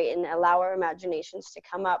to create, and allow our imaginations to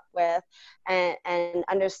come up with, and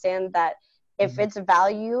understand that if it's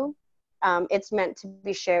value, it's meant to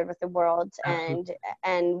be shared with the world. Absolutely.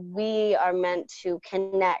 and we are meant to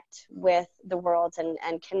connect with the world,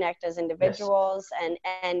 and connect as individuals. Yes.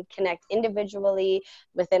 and connect individually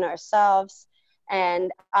within ourselves.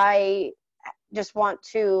 And I just want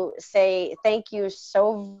to say thank you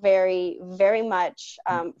so very, very much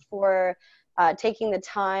for taking the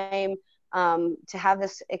time to have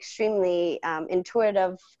this extremely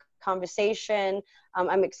intuitive conversation.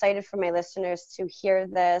 I'm excited for my listeners to hear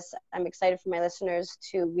this. I'm excited for my listeners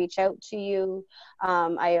to reach out to you.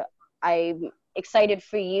 I'm excited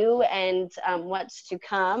for you and what's to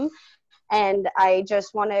come. And I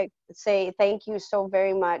just want to say thank you so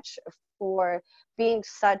very much for being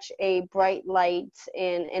such a bright light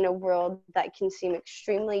in a world that can seem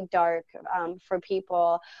extremely dark for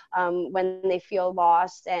people when they feel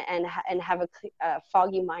lost and have a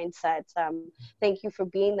foggy mindset. Thank you for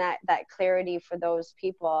being that clarity for those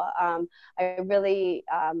people. I really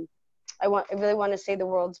want to say the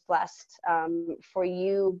world's blessed for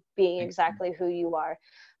you being exactly who you are.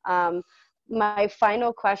 My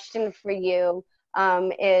final question for you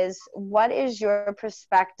is, what is your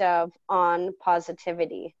perspective on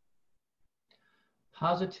positivity?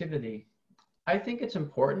 Positivity. I think it's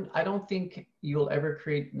important. I don't think you'll ever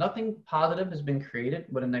create, nothing positive has been created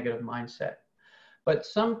with a negative mindset. But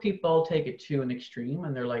some people take it to an extreme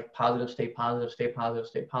and they're like, positive, stay positive, stay positive,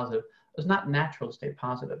 stay positive. It's not natural to stay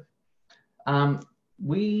positive.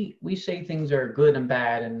 We say things are good and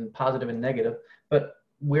bad and positive and negative, but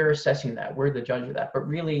we're assessing that. We're the judge of that. But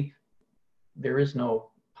really, there is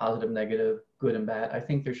no positive, negative, good and bad. I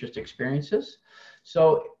think there's just experiences.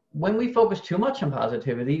 So when we focus too much on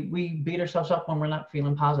positivity, we beat ourselves up when we're not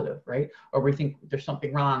feeling positive, right? Or we think there's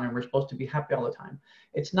something wrong and we're supposed to be happy all the time.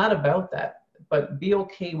 It's not about that, but be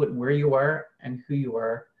okay with where you are and who you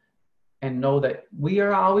are, and know that we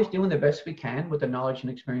are always doing the best we can with the knowledge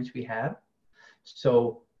and experience we have.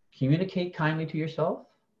 So communicate kindly to yourself,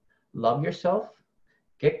 love yourself,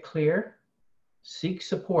 get clear, seek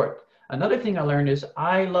support. Another thing I learned is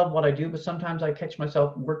I love what I do, but sometimes I catch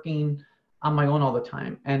myself working on my own all the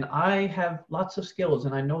time. And I have lots of skills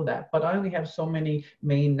and I know that, but I only have so many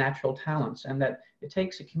main natural talents, and that it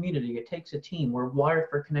takes a community, it takes a team. We're wired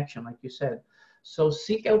for connection, like you said. So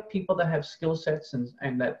seek out people that have skill sets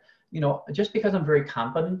and that, you know, just because I'm very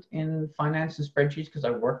competent in finance and spreadsheets, because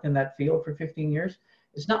I worked in that field for 15 years,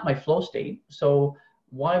 it's not my flow state. So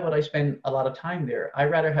why would I spend a lot of time there?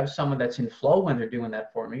 I'd rather have someone that's in flow when they're doing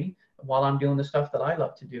that for me while I'm doing the stuff that I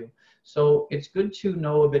love to do. So it's good to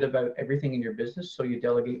know a bit about everything in your business so you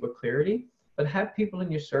delegate with clarity, but have people in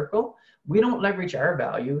your circle. We don't leverage our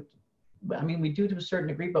value. I mean, we do to a certain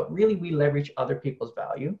degree, but really we leverage other people's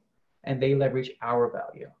value and they leverage our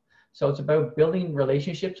value. So it's about building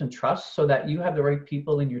relationships and trust so that you have the right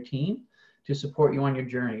people in your team to support you on your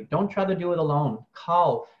journey. Don't try to do it alone.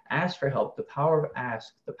 Call, ask for help, the power of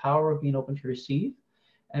ask, the power of being open to receive,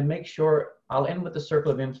 and make sure, I'll end with the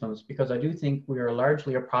circle of influence, because I do think we are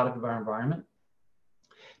largely a product of our environment.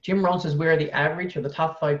 Jim Rohn says we are the average of the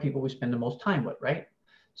top 5 people we spend the most time with, right?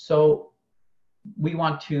 So we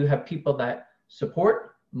want to have people that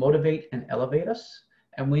support, motivate, and elevate us.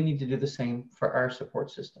 And we need to do the same for our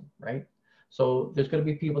support system, right? So there's going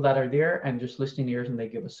to be people that are there and just listening ears and they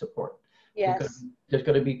give us support. Yes. There's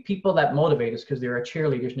going to be people that motivate us because they're our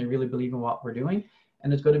cheerleaders and they really believe in what we're doing.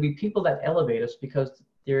 And there's going to be people that elevate us because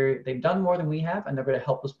they've done more than we have, and they're going to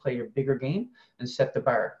help us play a bigger game and set the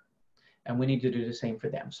bar. And we need to do the same for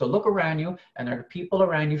them. So look around you, and are the people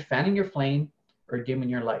around you fanning your flame or dimming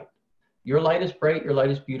your light? Your light is bright, your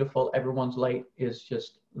light is beautiful. Everyone's light is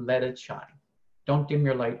just let it shine. Don't dim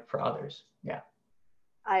your light for others. Yeah.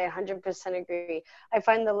 I 100% agree. I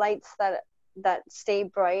find the lights that stay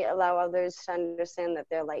bright allow others to understand that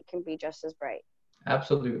their light can be just as bright.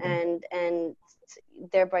 Absolutely. And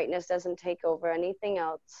their brightness doesn't take over anything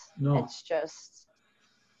else. No. It's just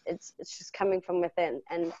coming from within.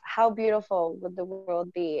 And how beautiful would the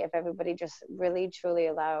world be if everybody just really truly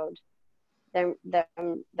allowed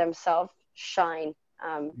themselves shine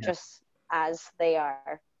just as they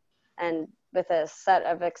are, and with a set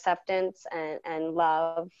of acceptance and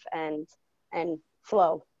love and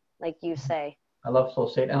flow, like you say. I love flow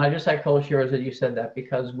state. And I just echo Shira that you said that,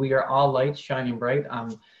 because we are all lights shining bright.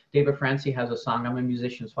 David Francie has a song. I'm a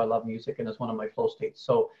musician, so I love music, and it's one of my flow states.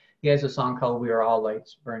 So he has a song called We Are All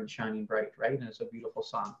Lights Burn Shining Bright, right? And it's a beautiful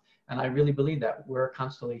song. And I really believe that we're a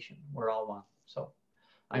constellation. We're all one. So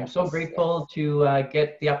I'm so grateful to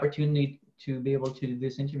get the opportunity to be able to do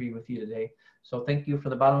this interview with you today. So thank you from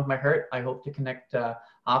the bottom of my heart. I hope to connect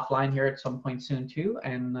offline here at some point soon too.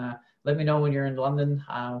 And let me know when you're in London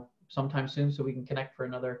sometime soon so we can connect for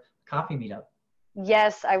another coffee meetup.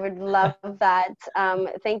 Yes, I would love that.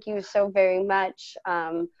 Thank you so very much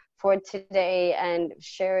for today and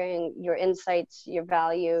sharing your insights, your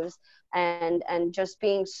values, and just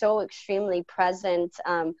being so extremely present.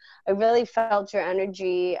 I really felt your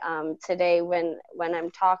energy today when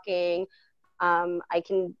I'm talking. I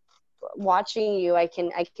can, watching you, I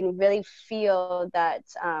can really feel that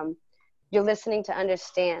you're listening to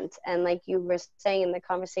understand. And like you were saying in the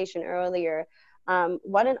conversation earlier,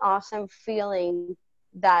 what an awesome feeling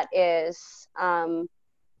that is,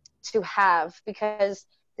 to have, because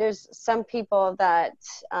there's some people that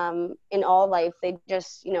in all life, they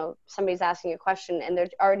just, somebody's asking a question and they're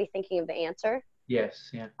already thinking of the answer. Yes,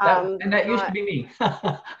 yeah. That used to be me.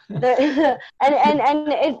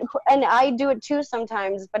 and I do it too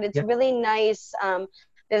sometimes, but it's really nice.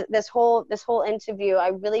 This whole interview, I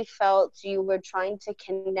really felt you were trying to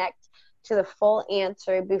connect to the full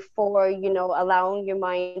answer before, allowing your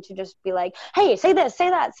mind to just be like, hey, say this,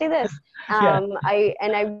 say that, say this.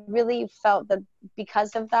 I really felt that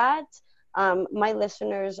because of that, my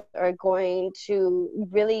listeners are going to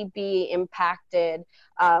really be impacted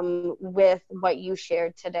with what you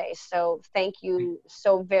shared today. So thank you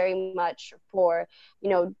so very much for,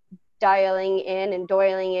 dialing in and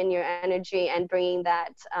doiling in your energy and bringing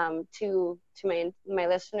that to my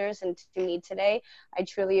listeners and to me today. I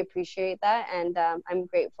truly appreciate that, and I'm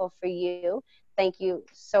grateful for you. Thank you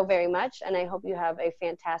so very much, and I hope you have a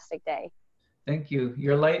fantastic day. Thank you.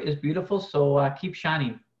 Your light is beautiful, so keep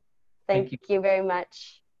shining. Thank you very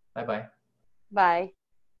much. Bye-bye. Bye.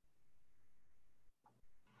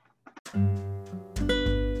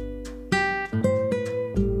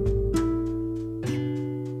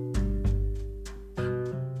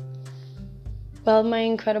 Well, my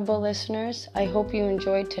incredible listeners, I hope you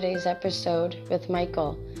enjoyed today's episode with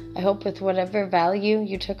Michael. I hope with whatever value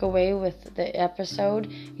you took away with the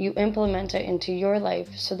episode, you implement it into your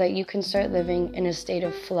life so that you can start living in a state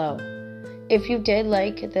of flow. If you did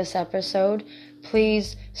like this episode,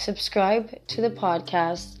 please subscribe to the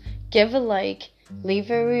podcast, give a like, leave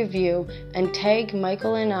a review, and tag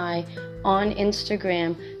Michael and I on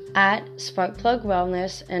Instagram at Sparkplug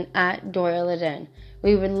Wellness and at Doyle It In.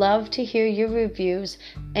 We would love to hear your reviews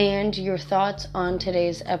and your thoughts on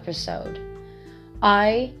today's episode.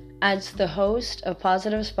 I, as the host of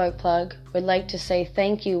Positive Sparkplug, would like to say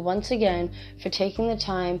thank you once again for taking the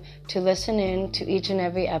time to listen in to each and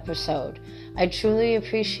every episode. I truly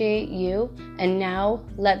appreciate you, and now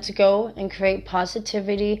let's go and create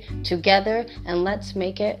positivity together, and let's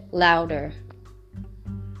make it louder.